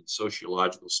anthropological and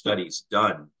sociological studies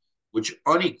done which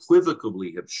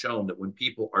unequivocally have shown that when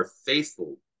people are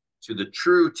faithful to the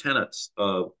true tenets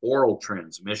of oral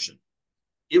transmission,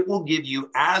 it will give you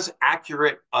as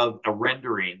accurate of a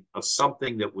rendering of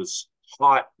something that was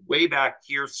taught way back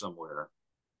here somewhere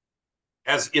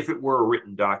as if it were a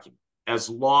written document, as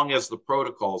long as the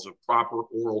protocols of proper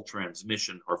oral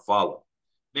transmission are followed.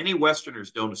 Many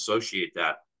Westerners don't associate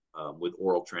that with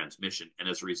oral transmission, and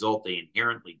as a result, they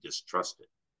inherently distrust it.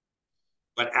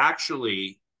 But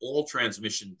actually, oral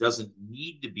transmission doesn't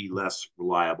need to be less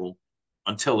reliable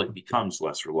until it becomes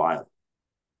less reliable.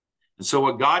 And so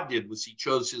what God did was he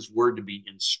chose his word to be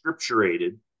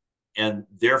inscripturated, and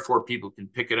therefore people can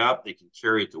pick it up, they can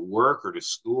carry it to work or to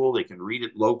school, they can read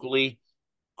it locally.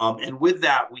 And with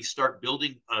that, we start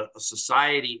building a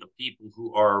society of people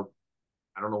who are,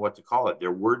 I don't know what to call it,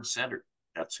 they're word-centered.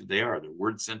 That's who they are. They're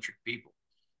word-centric people.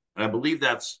 And I believe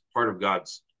that's part of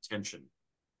God's intention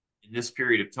in this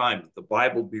period of time, that the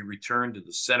Bible be returned to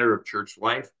the center of church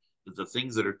life, that the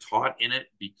things that are taught in it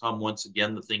become once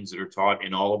again the things that are taught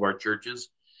in all of our churches,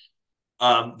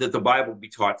 that the Bible be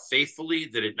taught faithfully,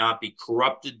 that it not be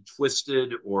corrupted,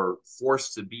 twisted, or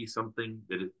forced to be something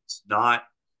that it's not,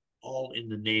 all in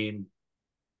the name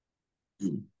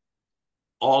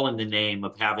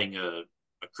of having a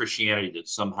Christianity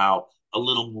that's somehow a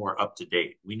little more up to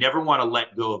date. We never want to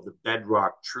let go of the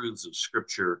bedrock truths of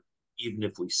Scripture, even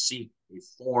if we seek a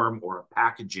form or a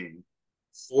packaging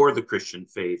for the Christian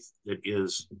faith that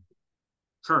is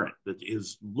current, that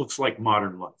looks like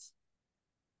modern life.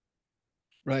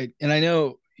 Right. And I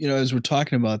know, as we're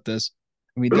talking about this,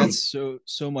 I mean, that's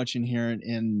so much inherent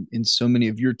in so many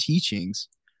of your teachings,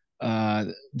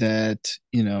 that,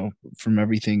 from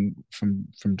everything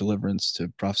from deliverance to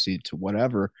prophecy to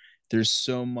whatever, there's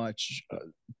so much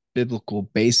biblical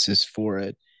basis for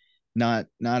it, not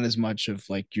as much of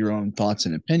like your own thoughts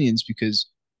and opinions, because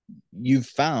you've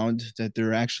found that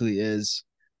there actually is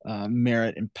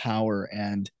merit and power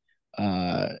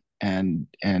uh,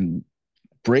 and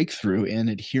breakthrough in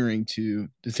adhering to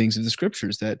the things of the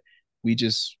scriptures that we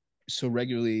just so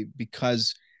regularly,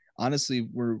 because honestly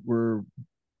we're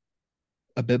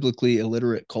a biblically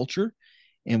illiterate culture,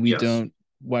 and we Yes, don't,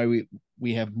 why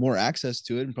we have more access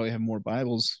to it and probably have more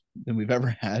Bibles than we've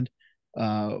ever had.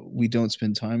 We don't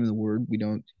spend time in the Word. We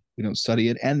don't study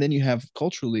it, and then you have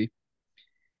culturally,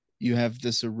 you have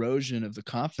this erosion of the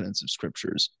confidence of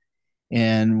scriptures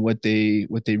and what they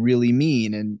really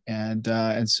mean,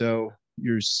 and so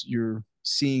you're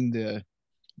seeing the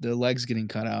legs getting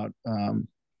cut out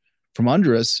from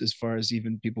under us, as far as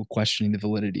even people questioning the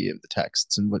validity of the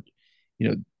texts and what, you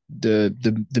know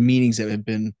the meanings that have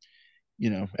been,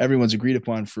 everyone's agreed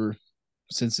upon for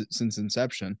since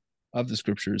inception of the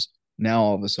scriptures. Now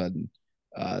all of a sudden,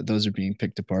 those are being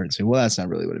picked apart and say, well, that's not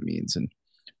really what it means,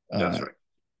 that's uh, right.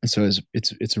 and so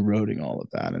it's eroding all of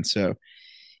that. And so,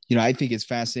 I think it's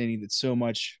fascinating that so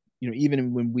much,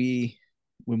 even when we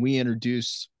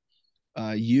introduced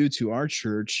you to our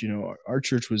church, our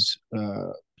church was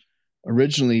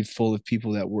originally full of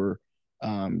people that were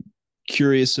um,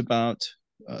 curious about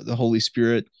the Holy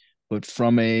Spirit, but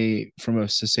from a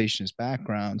cessationist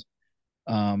background.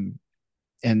 Um,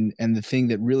 and the thing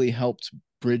that really helped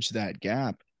bridge that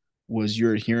gap was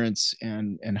your adherence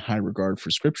and high regard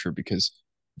for Scripture, because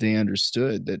they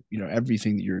understood that,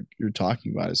 everything that you're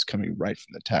talking about is coming right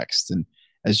from the text. And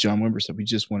as John Wimber said, we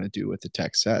just want to do what the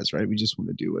text says, right? We just want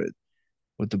to do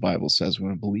what the Bible says. We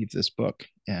want to believe this book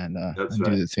That's and do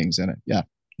right. the things in it. Yeah,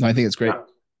 no, I think it's great. Yeah.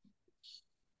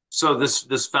 So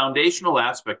this foundational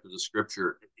aspect of the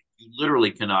Scripture, you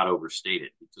literally cannot overstate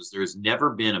it, because there has never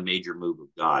been a major move of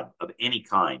God of any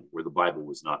kind where the Bible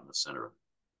was not in the center of it.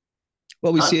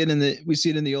 Well, we None. see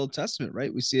it in the Old Testament,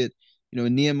 right? We see it,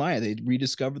 in Nehemiah. They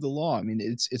rediscover the law. I mean,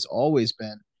 it's always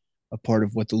been a part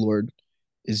of what the Lord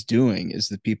is doing, is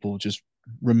the people just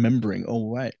remembering,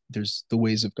 oh, right, there's the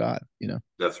ways of God.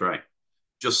 That's right.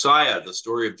 Josiah, the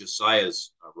story of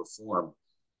Josiah's reform,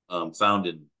 found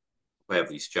in, if I have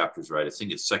these chapters right, I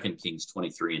think it's 2 Kings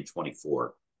 23 and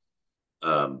 24.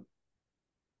 Um,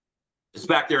 it's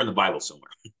back there in the Bible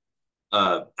somewhere.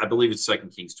 I believe it's 2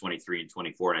 Kings 23 and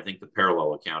 24, and I think the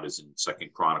parallel account is in 2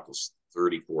 Chronicles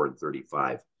 34 and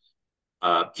 35.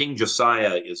 King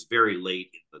Josiah is very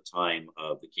late in the time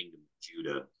of the kingdom of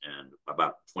Judah, and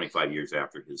about 25 years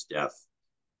after his death,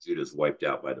 Judah is wiped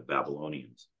out by the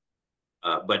Babylonians.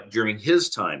 But during his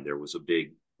time, there was a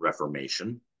big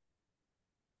Reformation,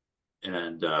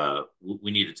 and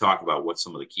we need to talk about what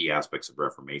some of the key aspects of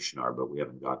Reformation are, but we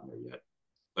haven't gotten there yet.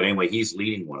 But anyway, he's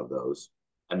leading one of those,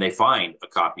 and they find a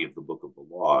copy of the Book of the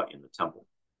Law in the temple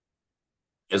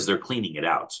as they're cleaning it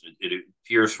out. So it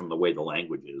appears from the way the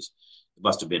language is It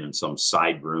must have been in some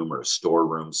side room or a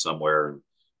storeroom somewhere and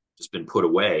just been put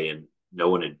away, and no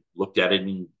one had looked at it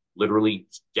in literally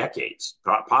decades,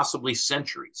 possibly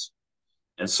centuries.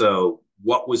 And so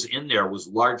what was in there was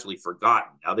largely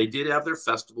forgotten. Now, they did have their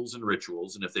festivals and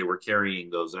rituals, and if they were carrying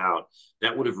those out,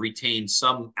 that would have retained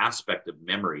some aspect of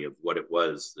memory of what it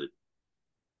was that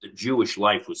the Jewish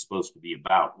life was supposed to be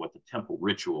about, what the temple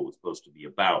ritual was supposed to be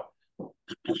about.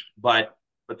 But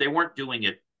they weren't doing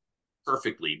it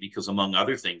perfectly because, among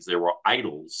other things, there were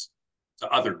idols to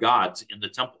other gods in the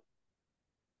temple.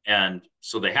 And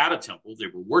so they had a temple, they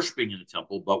were worshiping in the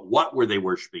temple, but what were they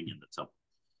worshiping in the temple?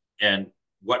 And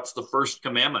what's the first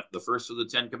commandment? The first of the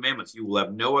 10 commandments: you will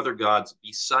have no other gods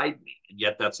beside me. And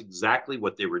yet that's exactly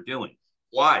what they were doing.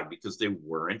 Why? Because they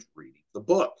weren't reading the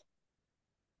book.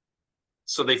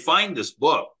 So they find this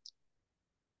book,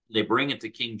 they bring it to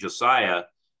King Josiah,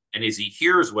 and as he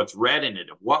hears what's read in it,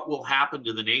 of what will happen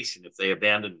to the nation if they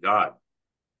abandon God,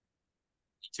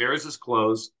 he tears his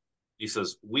clothes. He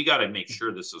says, we got to make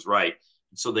sure this is right.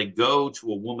 And so they go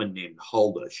to a woman named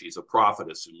Huldah. She's a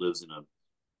prophetess who lives in a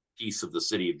piece of the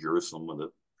city of Jerusalem, with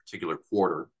a particular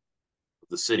quarter of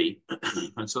the city.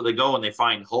 And so they go and they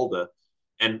find Huldah,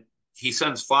 and he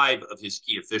sends 5 of his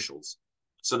key officials.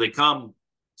 So they come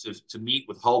to meet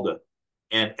with Huldah.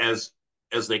 And as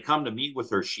they come to meet with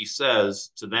her, she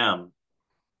says to them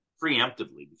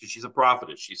preemptively, because she's a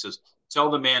prophetess, she says,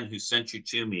 tell the man who sent you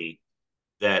to me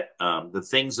that the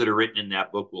things that are written in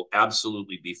that book will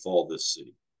absolutely befall this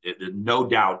city. No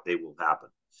doubt they will happen.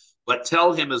 But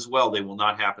tell him as well they will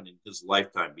not happen in his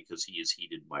lifetime, because he has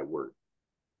heeded my word.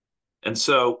 And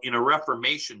so in a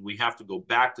Reformation, we have to go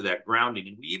back to that grounding.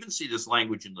 And we even see this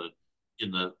language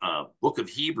in the book of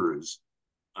Hebrews.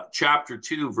 Chapter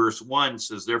 2, verse 1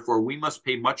 says, therefore, we must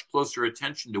pay much closer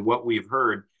attention to what we have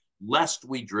heard, lest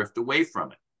we drift away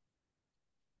from it.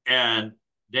 And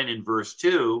then in verse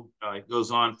 2, it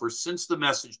goes on, for since the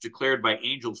message declared by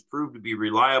angels proved to be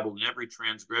reliable, and every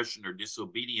transgression or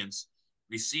disobedience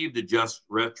received a just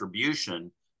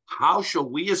retribution, how shall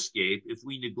we escape if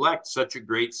we neglect such a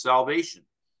great salvation?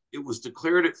 It was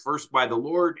declared at first by the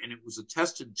Lord, and it was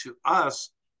attested to us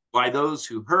by those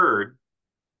who heard,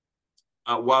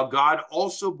 while God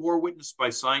also bore witness by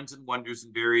signs and wonders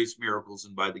and various miracles,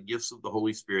 and by the gifts of the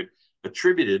Holy Spirit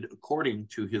attributed according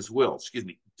to his will. Excuse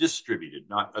me, distributed,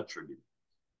 not attributed.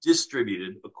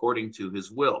 Distributed according to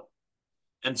his will.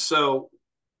 And so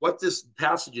what this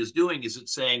passage is doing is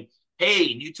it's saying,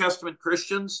 hey, New Testament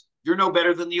Christians, you're no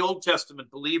better than the Old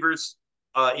Testament believers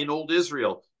in Old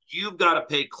Israel. You've got to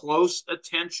pay close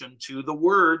attention to the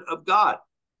word of God.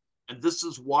 And this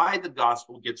is why the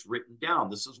gospel gets written down.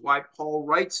 This is why Paul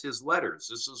writes his letters.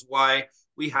 This is why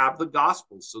we have the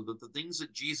gospel, so that the things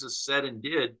that Jesus said and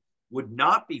did would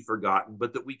not be forgotten,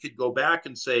 but that we could go back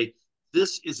and say,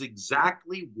 this is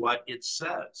exactly what it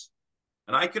says.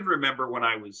 And I can remember when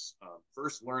I was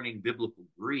first learning biblical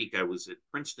Greek, I was at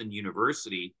Princeton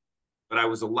University, but I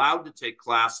was allowed to take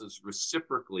classes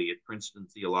reciprocally at Princeton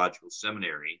Theological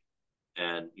Seminary.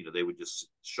 And, they would just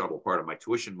shuttle part of my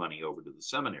tuition money over to the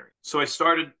seminary. So I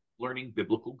started learning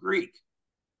biblical Greek.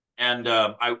 And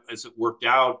as it worked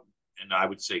out, and I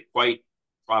would say quite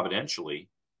providentially,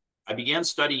 I began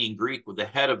studying Greek with the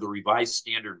head of the Revised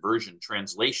Standard Version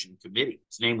Translation Committee.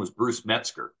 His name was Bruce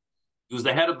Metzger. He was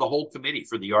the head of the whole committee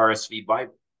for the RSV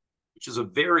Bible, which is a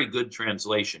very good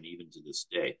translation even to this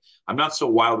day. I'm not so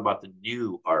wild about the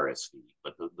new RSV,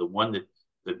 but the one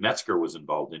that Metzger was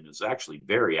involved in is actually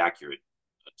very accurate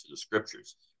to the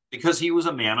scriptures, because he was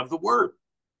a man of the word.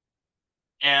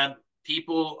 And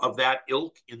people of that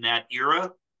ilk in that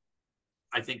era,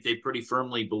 I think they pretty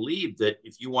firmly believed that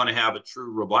if you want to have a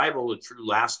true revival, a true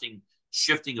lasting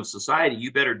shifting of society,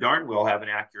 you better darn well have an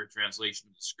accurate translation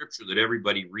of the scripture that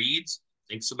everybody reads,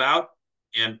 thinks about,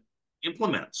 and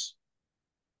implements.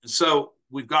 And so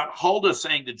we've got Huldah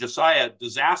saying to Josiah,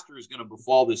 disaster is going to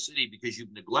befall this city because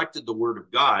you've neglected the word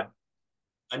of God.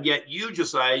 And yet you,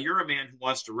 Josiah, you're a man who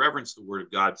wants to reverence the word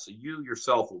of God, so you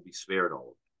yourself will be spared all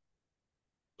of it.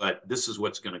 But this is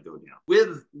what's going to go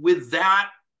down. With that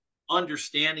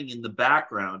understanding in the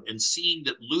background, and seeing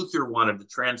that Luther wanted to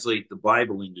translate the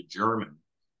Bible into German,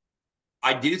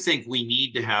 I do think we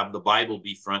need to have the Bible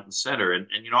be front and center. And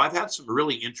I've had some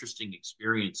really interesting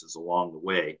experiences along the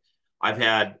way. I've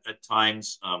had at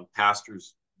times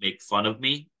pastors make fun of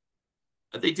me.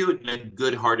 They do it in a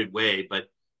good-hearted way, but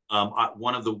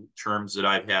one of the terms that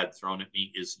I've had thrown at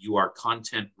me is you are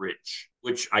content rich,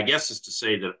 which I guess is to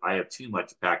say that I have too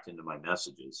much packed into my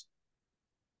messages.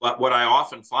 But what I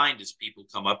often find is people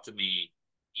come up to me,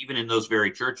 even in those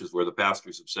very churches where the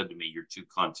pastors have said to me, you're too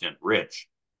content rich.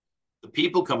 The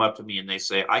people come up to me and they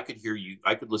say, I could hear you,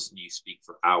 I could listen to you speak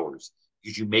for hours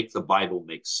because you make the Bible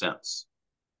make sense.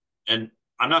 And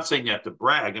I'm not saying that to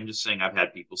brag. I'm just saying I've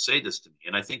had people say this to me.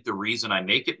 And I think the reason I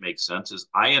make it make sense is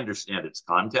I understand its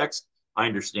context. I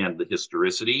understand the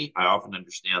historicity. I often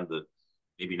understand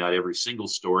maybe not every single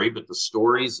story, but the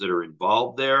stories that are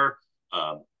involved there,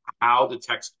 how the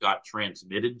text got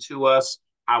transmitted to us,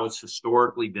 how it's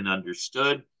historically been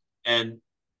understood. And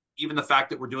even the fact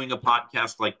that we're doing a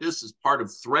podcast like this is part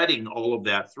of threading all of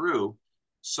that through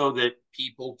so that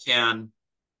people can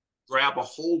grab a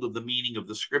hold of the meaning of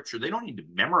the scripture. They don't need to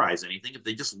memorize anything. If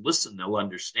they just listen, they'll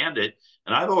understand it.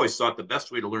 And I've always thought the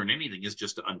best way to learn anything is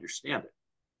just to understand it.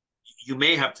 You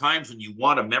may have times when you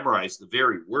want to memorize the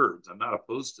very words. I'm not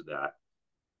opposed to that.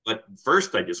 But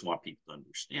first, I just want people to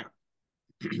understand.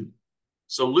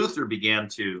 So Luther began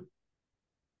to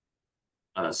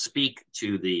speak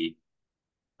to the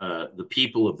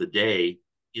people of the day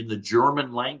in the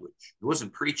German language. He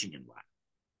wasn't preaching in Latin.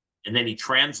 And then he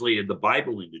translated the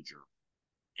Bible into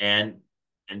German,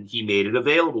 and he made it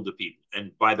available to people.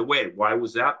 And by the way, why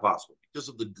was that possible? Because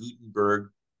of the Gutenberg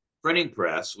printing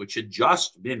press, which had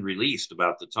just been released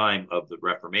about the time of the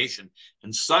Reformation.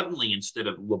 And suddenly, instead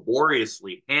of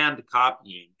laboriously hand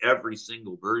copying every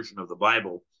single version of the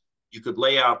Bible, you could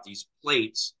lay out these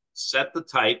plates, set the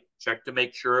type, check to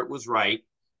make sure it was right,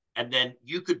 and then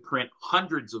you could print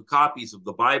hundreds of copies of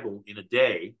the Bible in a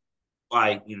day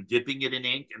by dipping it in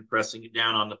ink and pressing it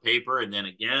down on the paper, and then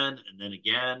again, and then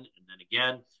again, and then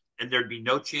again. And there'd be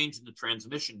no change in the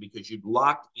transmission because you'd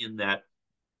locked in that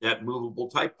movable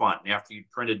type font. And after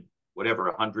you'd printed whatever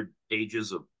 100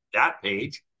 pages of that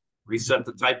page, reset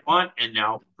the type font, and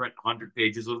now print 100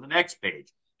 pages of the next page,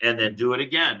 and then do it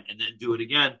again, and then do it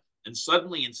again. And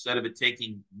suddenly, instead of it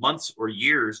taking months or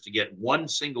years to get one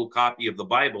single copy of the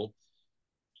Bible,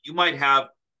 you might have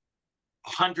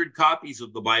 100 copies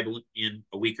of the Bible in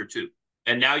a week or two.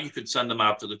 And now you could send them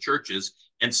out to the churches.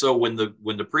 And so when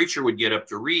the preacher would get up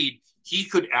to read, he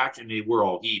could actually, we're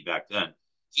all he back then,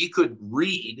 he could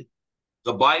read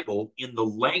the Bible in the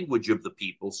language of the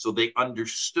people so they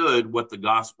understood what the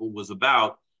gospel was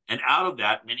about. And out of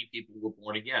that, many people were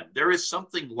born again. There is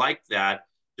something like that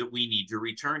we need to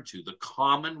return to, the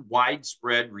common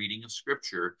widespread reading of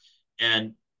scripture.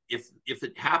 And if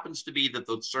it happens to be that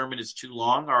the sermon is too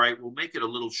long, all right, we'll make it a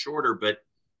little shorter. But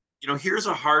here's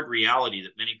a hard reality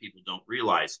that many people don't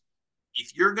realize.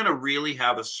 If you're going to really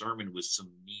have a sermon with some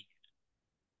meat,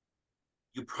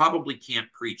 you probably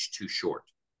can't preach too short.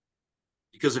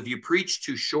 Because if you preach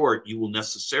too short, you will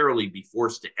necessarily be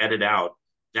forced to edit out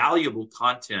valuable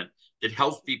content that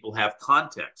helps people have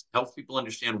context, helps people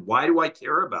understand, why do I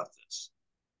care about this?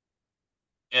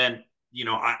 And,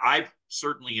 I've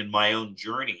certainly in my own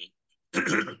journey,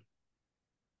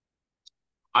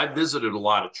 I've visited a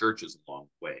lot of churches along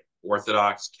the way,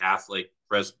 Orthodox, Catholic,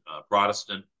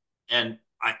 Protestant. And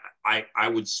I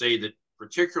would say that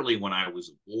particularly when I was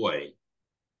a boy,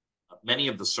 many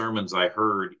of the sermons I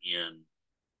heard in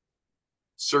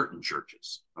certain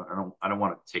churches, I don't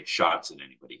want to take shots at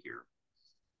anybody here,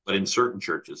 but in certain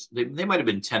churches, they might have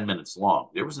been 10 minutes long.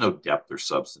 There was no depth or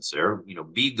substance there.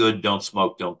 Be good, don't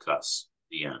smoke, don't cuss.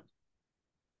 The end.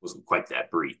 It wasn't quite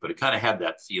that brief, but it kind of had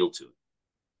that feel to it.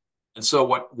 And so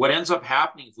what ends up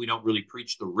happening if we don't really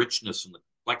preach the richness and the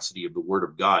complexity of the Word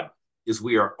of God is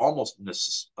we are almost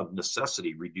of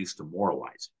necessity reduced to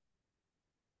moralizing,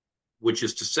 which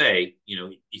is to say,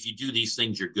 if you do these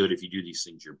things, you're good. If you do these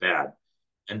things, you're bad.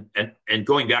 And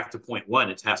going back to point one,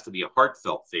 it has to be a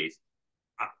heartfelt faith.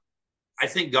 I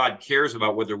think God cares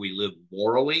about whether we live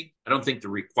morally. I don't think the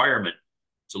requirement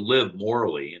to live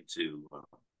morally and to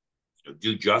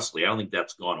do justly, I don't think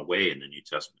that's gone away in the New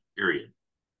Testament period.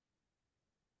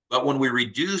 But when we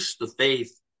reduce the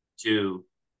faith to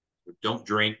don't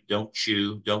drink, don't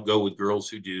chew, don't go with girls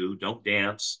who do, don't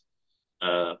dance,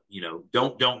 don't.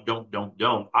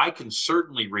 I can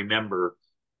certainly remember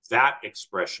that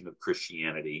expression of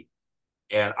Christianity.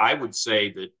 And I would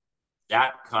say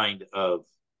that kind of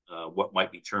what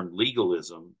might be termed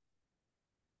legalism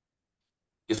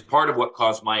is part of what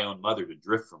caused my own mother to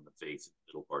drift from the faith in the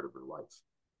middle part of her life,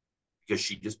 because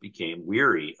she just became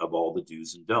weary of all the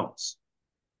do's and don'ts.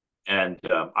 And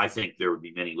I think there would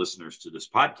be many listeners to this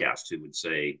podcast who would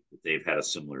say that they've had a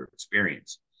similar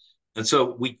experience. And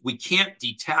so we can't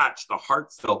detach the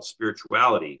heartfelt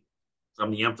spirituality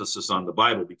from the emphasis on the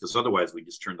Bible, because otherwise we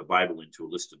just turn the Bible into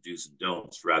a list of do's and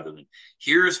don'ts rather than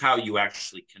here's how you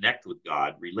actually connect with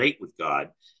God, relate with God,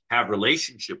 have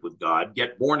relationship with God,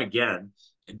 get born again,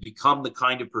 and become the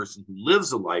kind of person who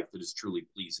lives a life that is truly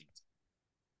pleasing.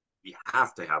 We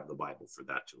have to have the Bible for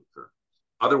that to occur.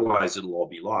 Otherwise, it'll all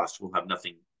be lost. We'll have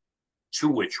nothing to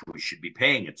which we should be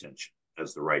paying attention,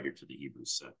 as the writer to the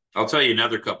Hebrews said. I'll tell you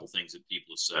another couple things that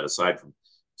people have said aside from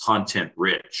content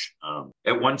rich.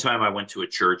 At one time, I went to a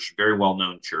church, very well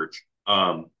known church,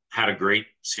 had a great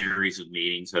series of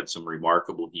meetings, had some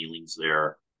remarkable healings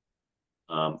there.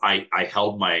 I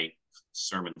held my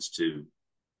sermons to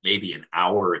maybe an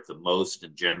hour at the most,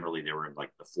 and generally they were in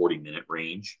like the 40-minute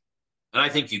range. And I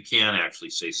think you can actually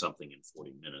say something in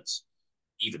 40 minutes,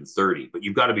 even 30, but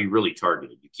you've got to be really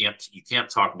targeted. You can't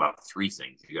talk about three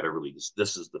things. You got to really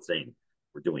this is the thing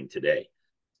we're doing today.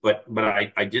 But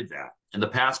I did that, and the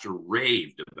pastor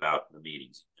raved about the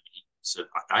meetings. He said,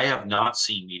 I have not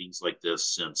seen meetings like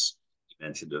this since. He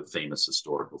mentioned a famous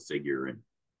historical figure,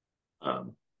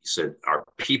 and he said our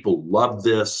people loved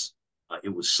this.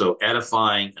 It was so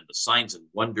edifying, and the signs and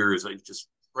wonders. I just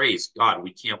praise God.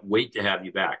 We can't wait to have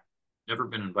you back. Never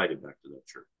been invited back to that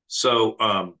church. So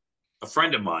a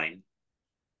friend of mine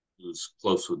who's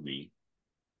close with me,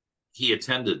 he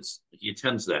attends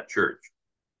that church.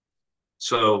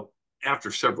 So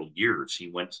after several years, he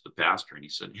went to the pastor and he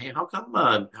said, "Hey, how come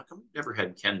you never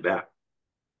had Ken back?"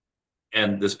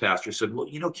 And this pastor said, "Well,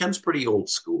 Ken's pretty old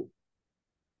school."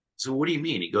 So what do you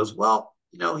mean? He goes, "Well,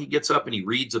 he gets up and he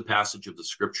reads a passage of the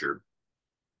scripture,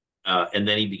 and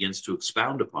then he begins to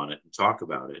expound upon it and talk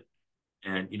about it.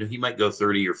 And he might go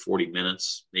 30 or 40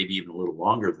 minutes, maybe even a little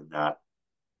longer than that.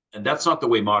 And that's not the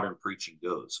way modern preaching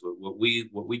goes. What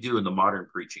we do in the modern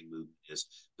preaching movement is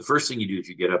the first thing you do is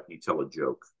you get up and you tell a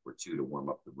joke or two to warm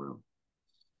up the room,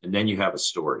 and then you have a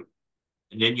story,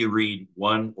 and then you read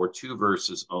one or two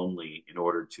verses only in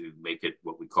order to make it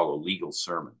what we call a legal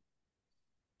sermon,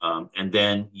 and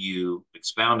then you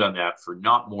expound on that for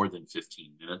not more than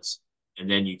 15 minutes, and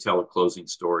then you tell a closing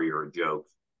story or a joke,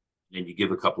 and then you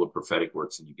give a couple of prophetic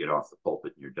words, and you get off the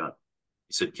pulpit and you're done."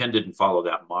 He said, "Ken didn't follow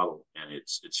that model, and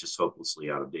it's just hopelessly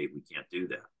out of date. We can't do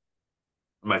that."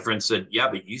 And my friend said, "Yeah,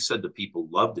 but you said the people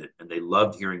loved it, and they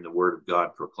loved hearing the word of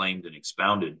God proclaimed and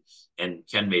expounded, and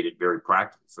Ken made it very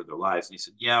practical for their lives." And he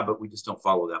said, "Yeah, but we just don't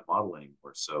follow that model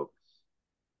anymore. So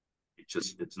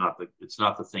it's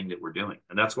not the thing that we're doing."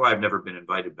 And that's why I've never been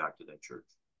invited back to that church.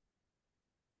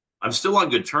 I'm still on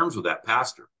good terms with that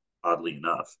pastor, oddly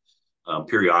enough.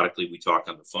 Periodically, we talk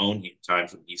on the phone.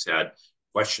 Times when he's had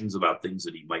questions about things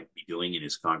that he might be doing in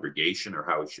his congregation or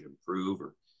how he should improve,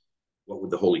 or what would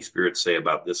the Holy Spirit say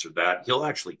about this or that, he'll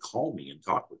actually call me and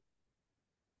talk with me.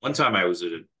 One time I was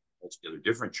at a altogether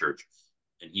different church,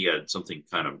 and he had something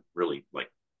kind of really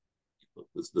like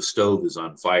the stove is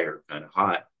on fire, kind of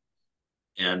hot.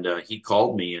 And he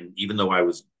called me, and even though I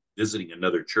was visiting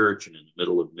another church and in the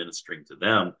middle of ministering to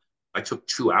them, I took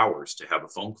 2 hours to have a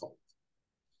phone call.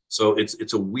 So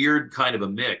it's a weird kind of a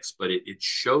mix, but it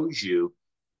shows you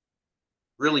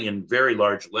really in very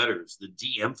large letters the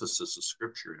de-emphasis of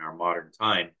scripture in our modern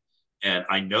time. And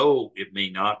I know it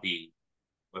may not be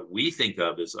what we think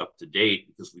of as up to date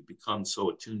because we've become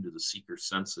so attuned to the seeker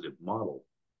sensitive model.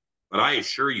 But I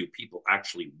assure you, people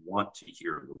actually want to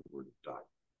hear the word of God.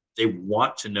 They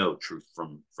want to know truth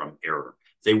from error.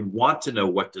 They want to know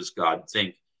what does God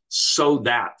think, so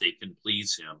that they can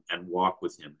please him and walk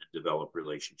with him and develop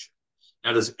relationship.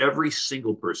 Now, does every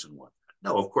single person want that?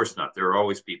 No, of course not. There are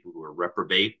always people who are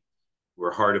reprobate, who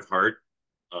are hard of heart,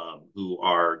 who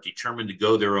are determined to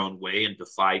go their own way and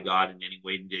defy God in any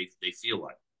way they feel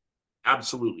like.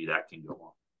 Absolutely, that can go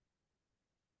on.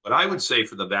 But I would say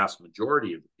for the vast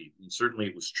majority of the people, and certainly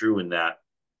it was true in that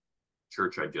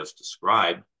church I just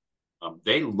described,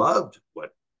 they loved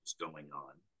what was going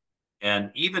on.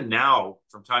 And even now,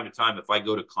 from time to time, if I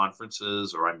go to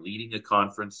conferences or I'm leading a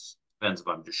conference, depends if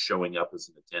I'm just showing up as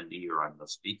an attendee or I'm the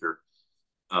speaker.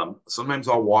 Sometimes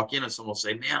I'll walk in and someone will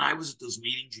say, "Man, I was at those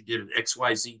meetings you did at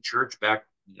XYZ church back,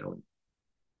 a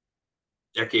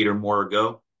decade or more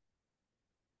ago.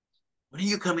 When are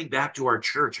you coming back to our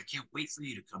church? I can't wait for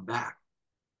you to come back."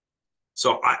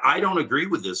 So I don't agree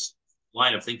with this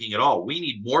line of thinking at all. We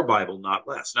need more Bible, not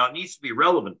less. Now, it needs to be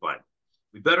relevant Bible.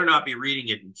 We better not be reading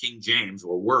it in King James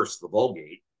or worse, the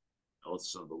Vulgate.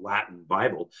 It's the Latin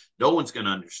Bible. No one's going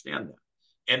to understand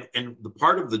that. And the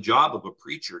part of the job of a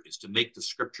preacher is to make the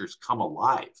scriptures come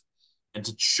alive and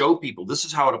to show people this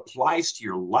is how it applies to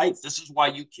your life. This is why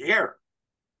you care.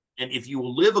 And if you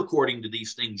will live according to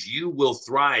these things, you will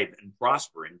thrive and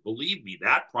prosper. And believe me,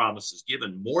 that promise is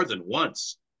given more than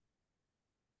once,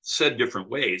 said different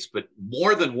ways, but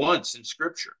more than once in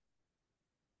scripture.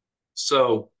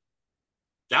 So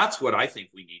that's what I think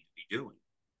we need to be doing.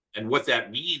 And what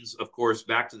that means, of course,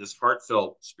 back to this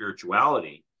heartfelt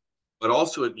spirituality, but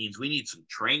also it means we need some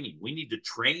training. We need to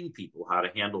train people how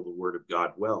to handle the word of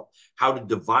God well, how to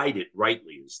divide it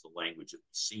rightly is the language that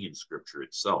we see in scripture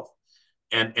itself.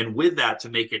 And with that, to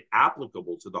make it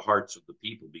applicable to the hearts of the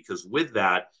people, because with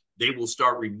that they will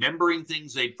start remembering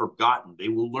things they'd forgotten. They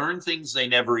will learn things they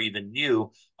never even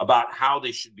knew about how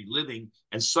they should be living,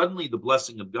 and suddenly the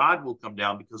blessing of God will come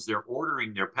down because they're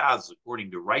ordering their paths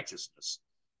according to righteousness.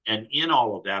 And in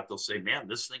all of that, they'll say, man,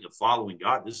 this thing of following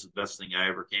God, this is the best thing I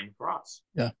ever came across.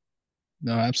 Yeah.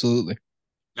 No, absolutely.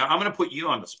 Now, I'm going to put you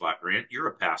on the spot, Grant. You're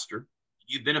a pastor.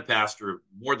 You've been a pastor of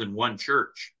more than one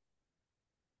church.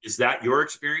 Is that your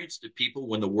experience? That people,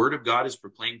 when the word of God is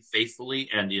proclaimed faithfully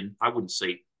and in, I wouldn't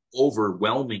say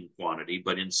overwhelming quantity,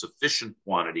 but in sufficient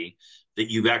quantity,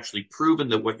 that you've actually proven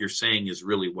that what you're saying is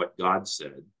really what God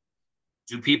said?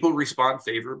 Do people respond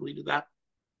favorably to that?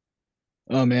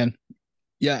 Oh man.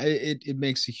 Yeah, it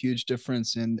makes a huge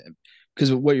difference. And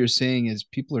because what you're saying is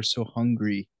people are so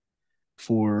hungry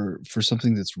for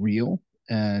something that's real,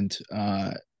 and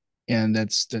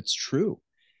that's true.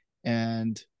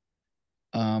 And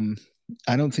um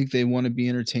I don't think they want to be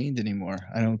entertained anymore.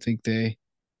 I don't think they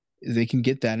can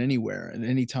get that anywhere at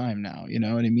any time now, you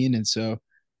know what I mean? And so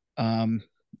um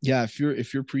yeah, if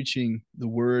you're preaching the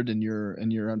word and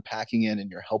you're unpacking it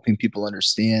and you're helping people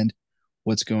understand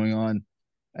what's going on,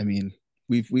 I mean,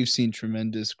 we've seen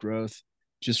tremendous growth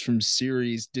just from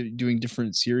doing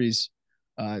different series,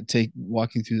 take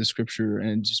walking through the scripture,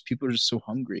 and just people are just so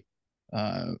hungry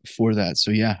for that.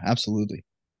 So yeah, absolutely.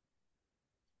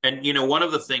 And one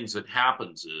of the things that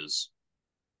happens is,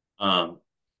 um,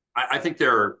 I think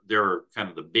there are kind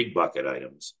of the big bucket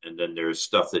items, and then there's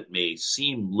stuff that may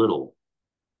seem little,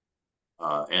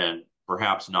 and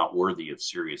perhaps not worthy of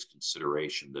serious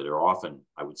consideration, that are often,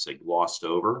 I would say, glossed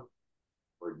over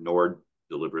or ignored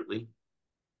deliberately.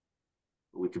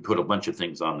 We could put a bunch of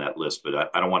things on that list, but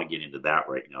I don't want to get into that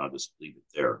right now. I'll just leave it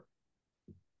there.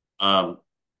 Um,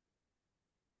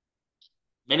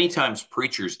 Many times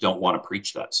preachers don't want to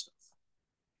preach that stuff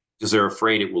because they're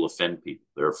afraid it will offend people.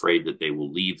 They're afraid that they will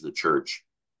leave the church.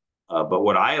 But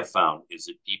what I have found is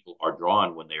that people are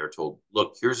drawn when they are told,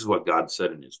 look, here's what God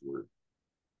said in his word.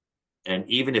 And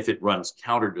even if it runs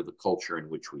counter to the culture in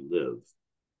which we live,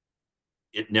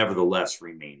 it nevertheless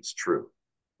remains true.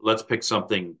 Let's pick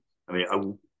something. I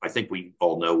mean, I think we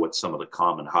all know what some of the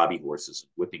common hobby horses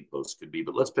and whipping posts could be,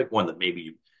 but let's pick one that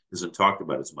maybe isn't talked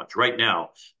about as much. Right now,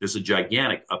 there's a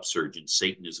gigantic upsurge in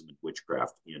Satanism and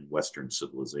witchcraft in Western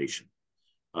civilization.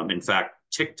 In fact,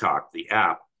 TikTok, the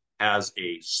app, has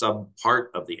a sub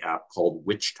part of the app called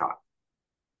Witch Talk.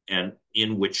 And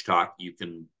in Witch Talk, you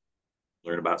can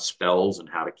learn about spells and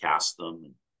how to cast them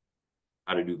and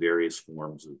how to do various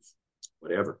forms of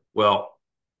whatever. Well,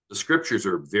 the scriptures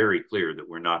are very clear that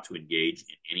we're not to engage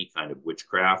in any kind of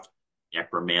witchcraft,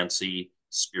 necromancy,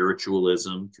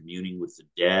 spiritualism, communing with the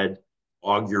dead,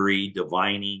 augury,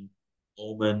 divining,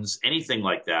 omens, anything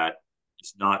like that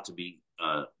is not to be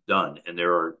done. And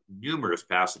there are numerous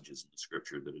passages in the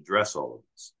scripture that address all of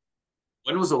this.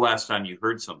 When was the last time you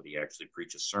heard somebody actually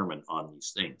preach a sermon on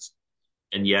these things?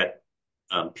 And yet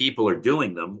people are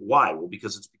doing them. Why? Well,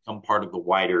 because it's become part of the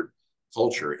wider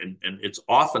culture. And it's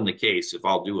often the case, if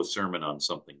I'll do a sermon on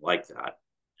something like that,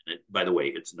 and by the way,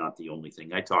 it's not the only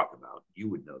thing I talk about. You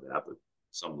would know that, but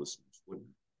some listeners wouldn't.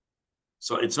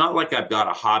 So it's not like I've got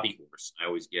a hobby horse. I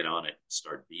always get on it and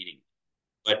start beating it.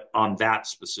 But on that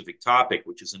specific topic,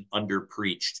 which is an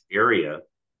under-preached area,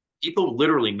 people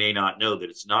literally may not know that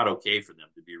it's not okay for them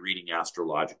to be reading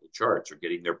astrological charts or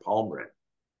getting their palm read.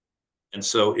 And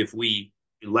so if we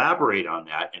elaborate on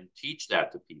that and teach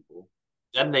that to people,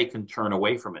 then they can turn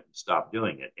away from it and stop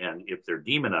doing it. And if they're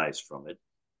demonized from it,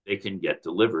 they can get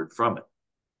delivered from it.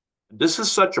 This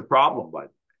is such a problem, by the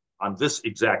way, on this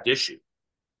exact issue.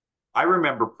 I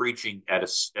remember preaching at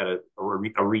a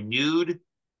renewed,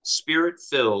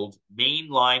 spirit-filled,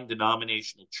 mainline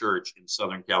denominational church in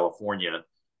Southern California.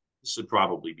 This would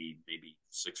probably be maybe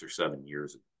 6 or 7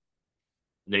 years ago.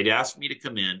 And they'd asked me to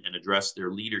come in and address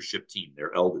their leadership team,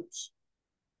 their elders.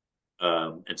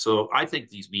 And so I think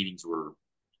these meetings were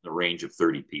in the range of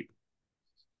 30 people.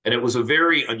 And it was a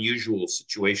very unusual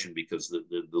situation because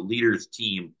the leaders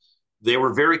team, they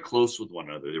were very close with one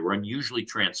another. They were unusually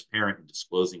transparent and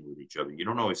disclosing with each other. You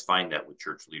don't always find that with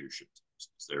church leadership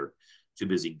teams. They're too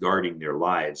busy guarding their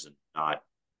lives and not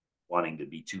wanting to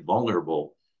be too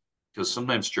vulnerable, because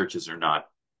sometimes churches are not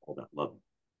all that loving.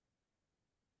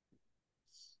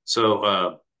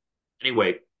 So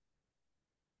anyway,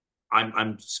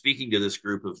 I'm speaking to this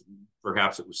group of,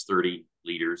 perhaps it was 30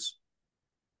 leaders,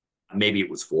 maybe it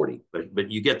was 40,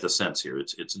 but you get the sense here.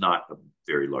 It's not a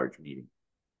very large meeting.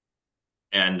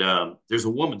 And there's a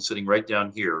woman sitting right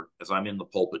down here as I'm in the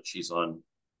pulpit. She's on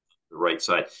the right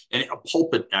side. And a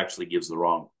pulpit actually gives the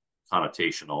wrong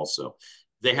connotation also.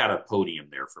 They had a podium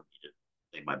there for me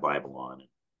lay my Bible on and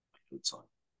my notes on.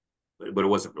 But it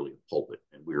wasn't really a pulpit,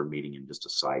 and we were meeting in just a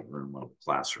side room of a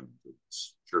classroom of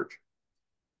this church.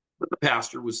 But the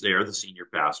pastor was there, the senior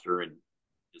pastor, and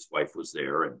his wife was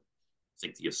there, and I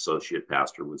think the associate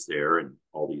pastor was there, and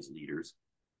all these leaders.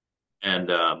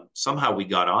 And somehow we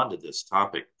got onto this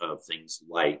topic of things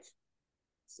like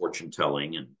fortune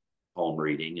telling and palm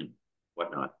reading and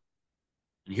whatnot.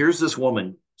 And here's this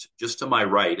woman just to my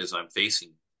right as I'm facing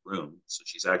the room. So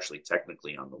she's actually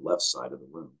technically on the left side of the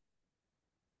room.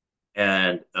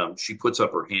 And she puts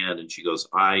up her hand and she goes,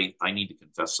 I need to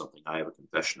confess something. I have a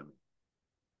confession of me.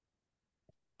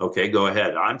 Okay, go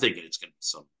ahead. I'm thinking it's going to be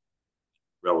some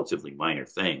relatively minor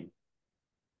thing.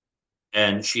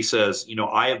 And she says,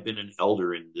 I have been an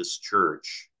elder in this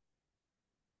church.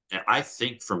 And I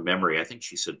think from memory, I think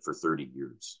she said for 30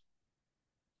 years.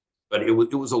 But it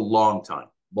was a long time,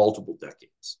 multiple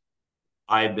decades.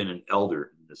 I have been an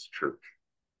elder in this church.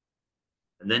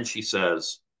 And then she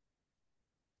says,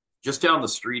 just down the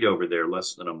street over there,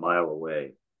 less than a mile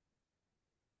away,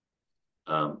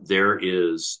 there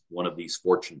is one of these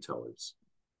fortune tellers.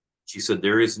 She said,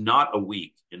 there is not a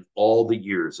week in all the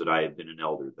years that I have been an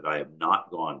elder that I have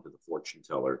not gone to the fortune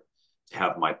teller to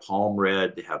have my palm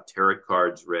read, to have tarot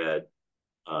cards read,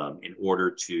 in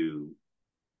order to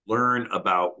learn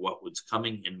about what was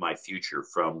coming in my future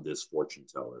from this fortune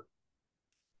teller.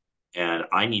 And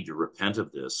I need to repent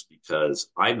of this because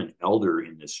I'm an elder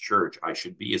in this church. I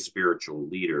should be a spiritual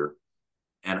leader.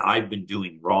 And I've been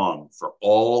doing wrong for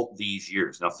all these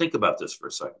years. Now, think about this for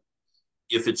a second.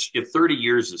 If 30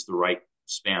 years is the right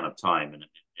span of time, and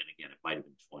again, it might have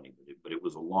been 20, but it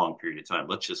was a long period of time.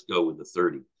 Let's just go with the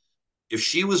 30. If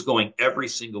she was going every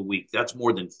single week, that's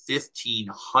more than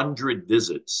 1,500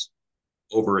 visits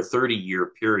over a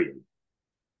 30-year period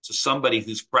to somebody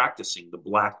who's practicing the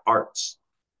black arts.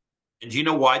 And do you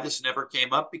know why this never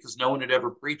came up? Because no one had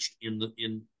ever preached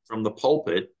from the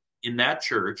pulpit in that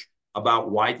church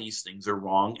about why these things are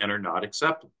wrong and are not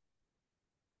acceptable.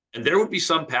 And there would be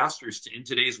some pastors in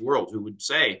today's world who would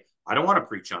say, I don't want to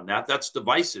preach on that. That's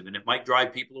divisive and it might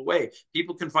drive people away.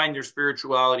 People can find their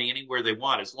spirituality anywhere they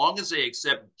want. As long as they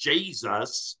accept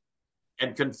Jesus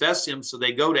and confess him so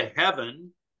they go to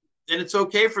heaven, then it's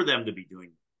okay for them to be doing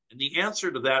it. And the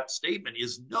answer to that statement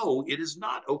is no, it is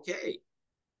not okay.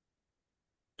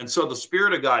 And so the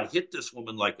Spirit of God hit this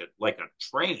woman like a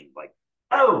train, like,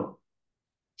 boom.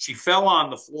 She fell on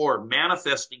the floor,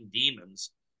 manifesting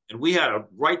demons. And we had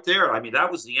right there. I mean,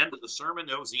 that was the end of the sermon.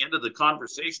 That was the end of the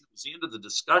conversation. It was the end of the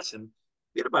discussion.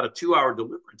 We had about a 2-hour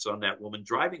deliverance on that woman,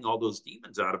 driving all those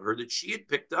demons out of her that she had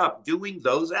picked up doing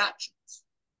those actions.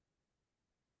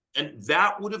 And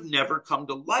that would have never come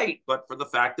to light, but for the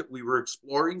fact that we were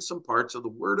exploring some parts of the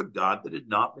Word of God that had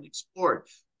not been explored.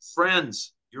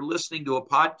 Friends, you're listening to a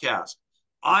podcast.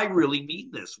 I really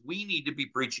mean this. We need to be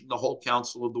preaching the whole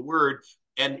counsel of the Word.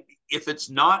 And if it's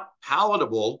not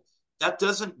palatable, that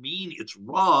doesn't mean it's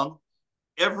wrong.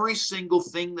 Every single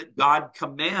thing that God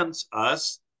commands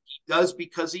us, he does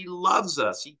because he loves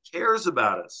us. He cares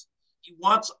about us. He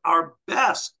wants our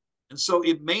best. And so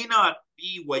it may not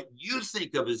be what you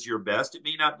think of as your best. It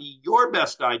may not be your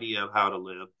best idea of how to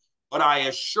live, but I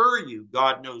assure you,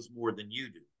 God knows more than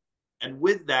you do. And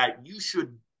with that, you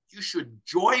should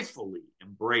joyfully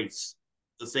embrace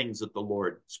the things that the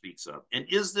Lord speaks of. And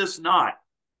is this not,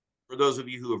 for those of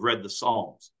you who have read the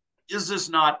Psalms, is this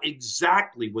not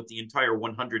exactly what the entire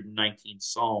 119th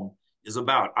Psalm is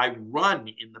about? I run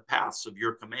in the paths of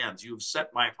your commands. You have set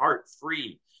my heart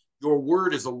free. Your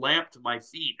word is a lamp to my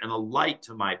feet and a light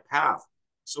to my path.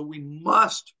 So we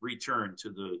must return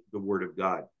to the word of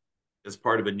God as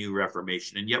part of a new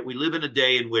Reformation. And yet we live in a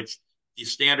day in which the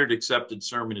standard accepted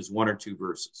sermon is 1 or 2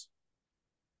 verses.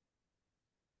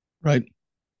 Right.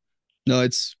 No,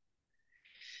 it's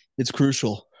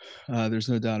crucial. There's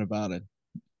no doubt about it.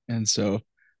 And so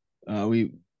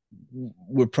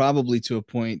we're probably to a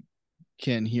point,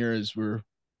 Ken, here as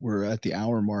we're at the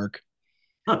hour mark.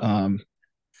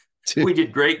 We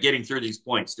did great getting through these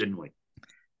points, didn't we?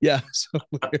 Yeah. So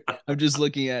I'm just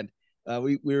looking at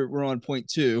we're on point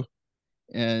 2,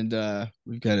 and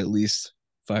we've got at least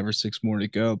 5 or 6 more to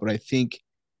go. But I think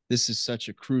this is such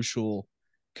a crucial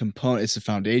component. It's a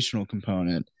foundational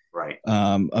component, right,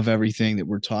 of everything that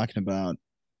we're talking about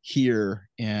here,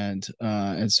 and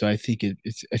so I think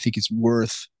it's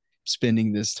worth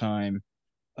spending this time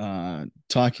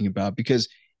talking about, because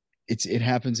it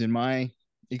happens in my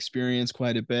experience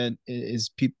quite a bit. Is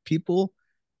people,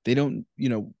 they don't,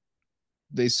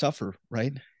 they suffer,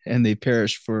 right, and they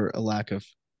perish for a lack of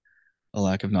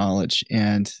knowledge,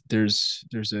 and there's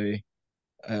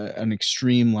an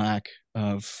extreme lack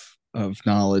of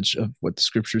knowledge of what the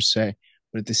scriptures say.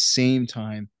 but at the same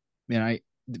time, man,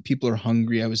 the people are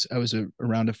hungry. I was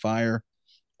around a fire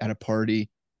at a party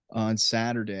on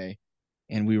Saturday,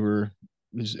 and it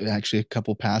was actually a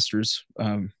couple pastors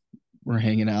were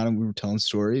hanging out, and we were telling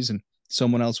stories, and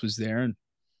someone else was there,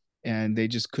 and they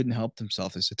just couldn't help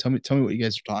themselves. They said, tell me what you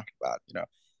guys are talking about.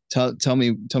 Tell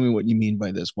me what you mean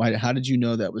by this. Why? How did you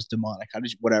know that was demonic? How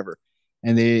did you whatever?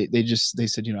 And they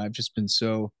said, I've just been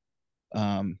so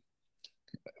um,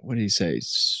 what did he say?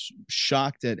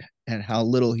 Shocked at how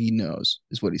little he knows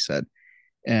is what he said.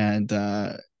 And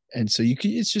so you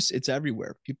can it's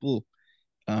everywhere. People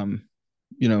um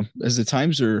as the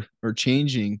times are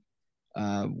changing,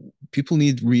 uh people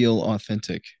need real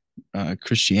authentic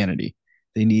Christianity.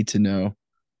 They need to know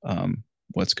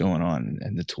what's going on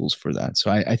and the tools for that.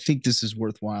 So I think this is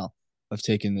worthwhile of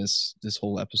taking this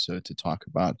whole episode to talk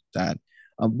about that.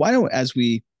 Why don't as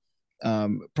we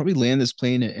probably land this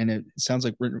plane, and it sounds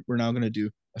like we're now going to do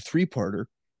a three-parter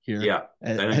here Yeah,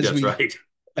 I think that's right.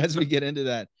 as we get into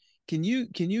that. Can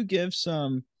you give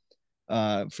some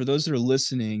for those that are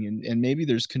listening, and maybe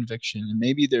there's conviction, and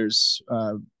maybe there's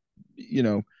you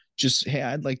know just, hey,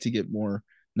 I'd like to get more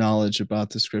knowledge about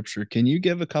the scripture. Can you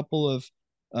give a couple of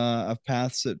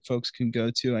paths that folks can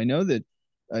go to? I know that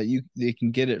they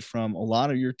can get it from a lot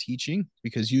of your teaching,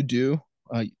 because you do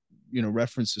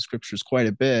reference the scriptures quite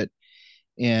a bit,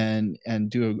 and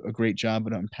do a great job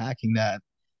at unpacking that.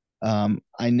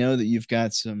 I know that you've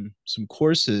got some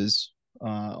courses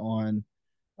on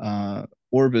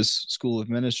Orbis School of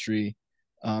Ministry.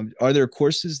 Are there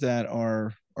courses that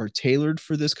are tailored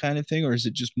for this kind of thing, or is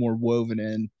it just more woven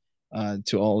in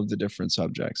to all of the different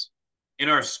subjects? In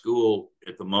our school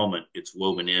at the moment, it's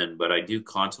woven in, but I do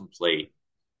contemplate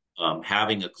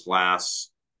having a class.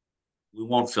 We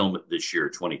won't film it this year,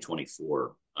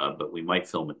 2024, but we might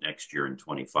film it next year in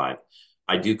 25.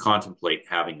 I do contemplate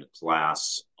having a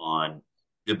class on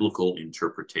biblical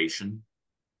interpretation.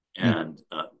 Hmm. And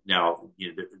now,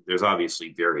 there's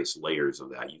obviously various layers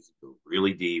of that. You can go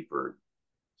really deep,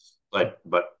 but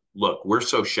look, we're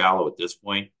so shallow at this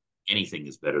point. Anything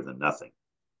is better than nothing.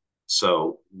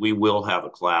 So we will have a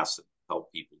class that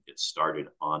help people get started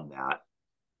on that.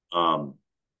 Um,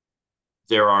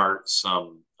 there are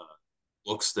some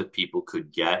books that people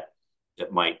could get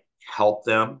that might help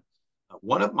them.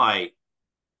 One of my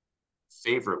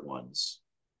favorite ones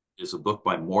is a book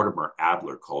by Mortimer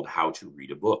Adler called How to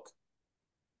Read a Book.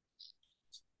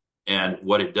 And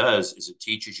what it does is it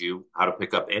teaches you how to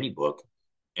pick up any book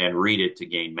and read it to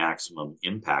gain maximum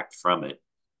impact from it.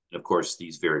 And of course,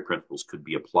 these very principles could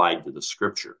be applied to the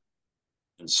scripture.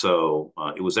 And so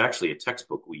it was actually a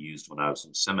textbook we used when I was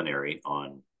in seminary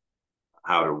on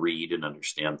how to read and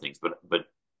understand things. But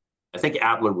I think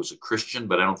Adler was a Christian,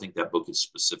 but I don't think that book is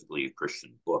specifically a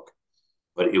Christian book.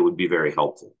 But it would be very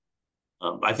helpful.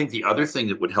 I think the other thing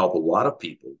that would help a lot of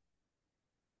people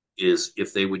is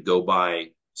if they would go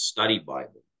buy study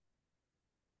Bible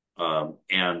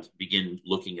and begin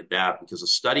looking at that, because a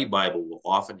study Bible will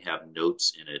often have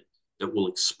notes in it that will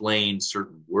explain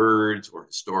certain words or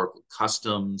historical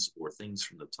customs or things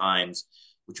from the times,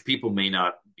 which people may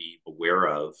not be aware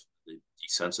of. They're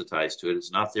desensitized to it.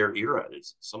 It's not their era.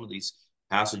 Some of these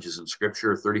passages in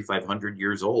Scripture are 3,500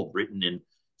 years old, written in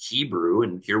Hebrew,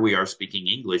 and here we are speaking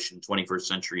English in 21st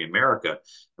century America.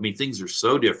 I mean, things are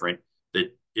so different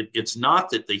that it's not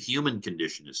that the human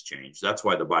condition has changed. That's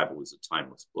why the Bible is a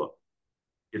timeless book.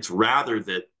 It's rather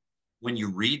that when you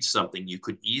read something, you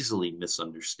could easily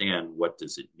misunderstand what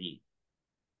does it mean.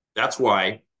 That's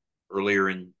why earlier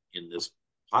in this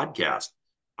podcast,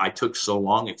 I took so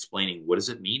long explaining what does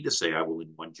it mean to say I will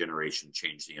in one generation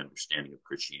change the understanding of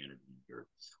Christianity here.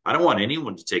 I don't want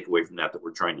anyone to take away from that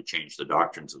we're trying to change the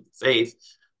doctrines of the faith,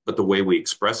 but the way we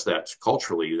express that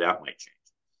culturally, that might change.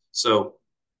 So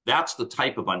that's the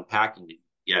type of unpacking that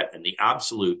you get. And the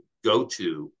absolute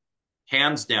go-to,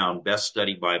 hands down, best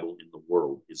study Bible in the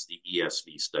world is the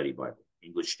ESV study Bible,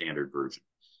 English Standard Version.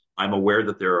 I'm aware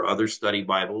that there are other study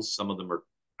Bibles. Some of them are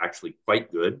actually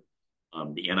quite good.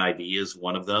 The NIV is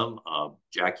one of them.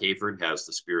 Jack Hayford has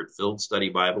the Spirit-Filled Study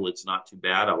Bible. It's not too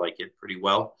bad. I like it pretty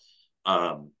well.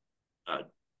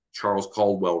 Charles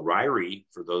Caldwell Ryrie,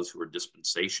 for those who are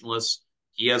dispensationalists,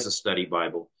 he has a study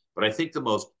Bible. But I think the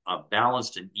most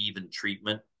balanced and even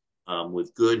treatment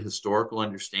with good historical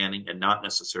understanding and not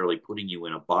necessarily putting you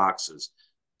in a box as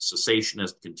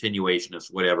cessationist,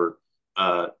 continuationist, whatever,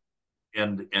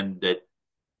 and that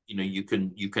you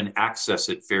can access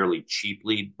it fairly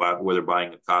cheaply by whether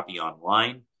buying a copy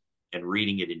online and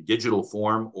reading it in digital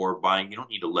form or buying. You don't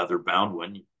need a leather bound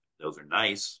one; those are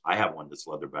nice. I have one that's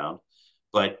leather bound,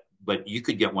 but you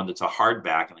could get one that's a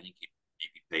hardback, and I think you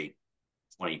maybe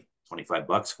pay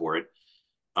 $20-25 for it.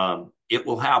 it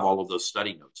will have all of those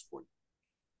study notes for you.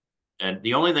 And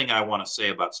the only thing I want to say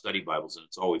about study Bibles, and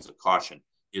it's always a caution,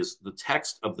 is the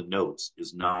text of the notes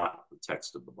is not the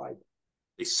text of the Bible.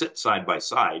 They sit side by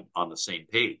side on the same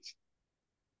page.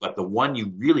 But the one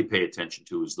you really pay attention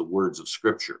to is the words of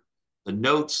Scripture. The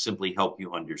notes simply help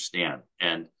you understand.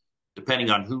 And depending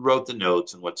on who wrote the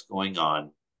notes and what's going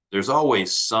on, there's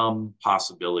always some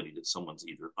possibility that someone's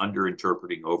either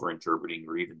underinterpreting, overinterpreting,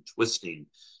 or even twisting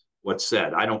what's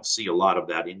said. I don't see a lot of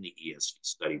that in the ESV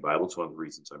Study Bible. It's one of the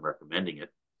reasons I'm recommending it.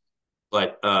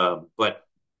 But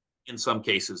in some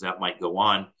cases that might go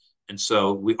on. And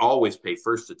so we always pay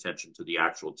first attention to the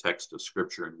actual text of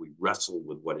Scripture, and we wrestle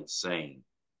with what it's saying.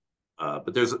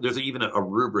 But there's even a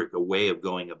rubric, a way of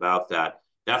going about that.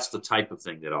 That's the type of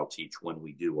thing that I'll teach when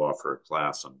we do offer a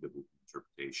class on biblical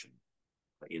interpretation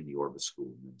in the Orbis School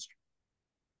of Ministry.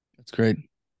 That's great.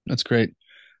 That's great.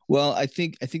 Well, I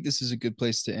think this is a good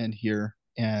place to end here,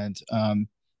 and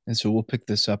so we'll pick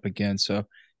this up again. So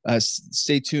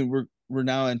stay tuned. We're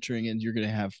now entering, and you're going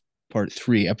to have part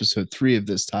three, episode three of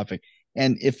this topic,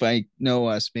 and if I know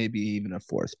us, maybe even a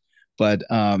fourth. But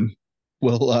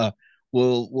we'll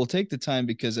we'll take the time,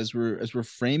 because as we're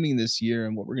framing this year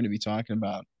and what we're going to be talking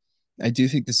about, I do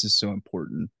think this is so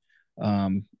important,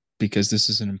 because this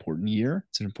is an important year.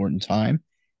 It's an important time,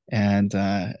 and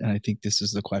I think this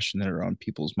is the question that are on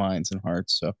people's minds and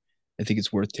hearts. So I think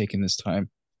it's worth taking this time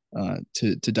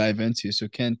to dive into. So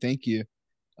Ken, thank you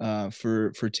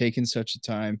for taking such a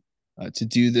time to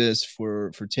do this,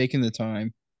 for taking the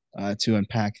time to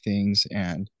unpack things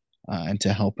and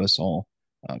to help us all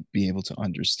be able to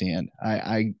understand.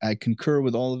 I concur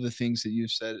with all of the things that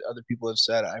you've said. Other people have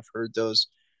said. I've heard those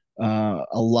a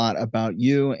lot about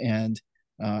you, and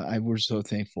we're so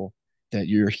thankful that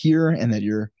you're here and that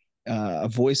you're a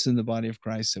voice in the body of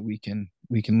Christ that we can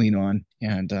lean on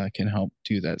and can help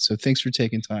do that. So thanks for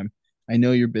taking time. I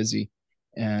know you're busy,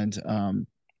 and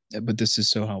but this is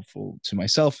so helpful to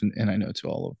myself, and I know to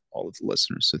all of the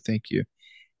listeners. So thank you,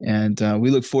 and we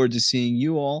look forward to seeing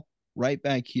you all right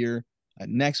back here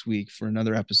next week for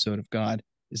another episode of God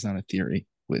is Not a Theory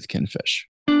with Ken Fish.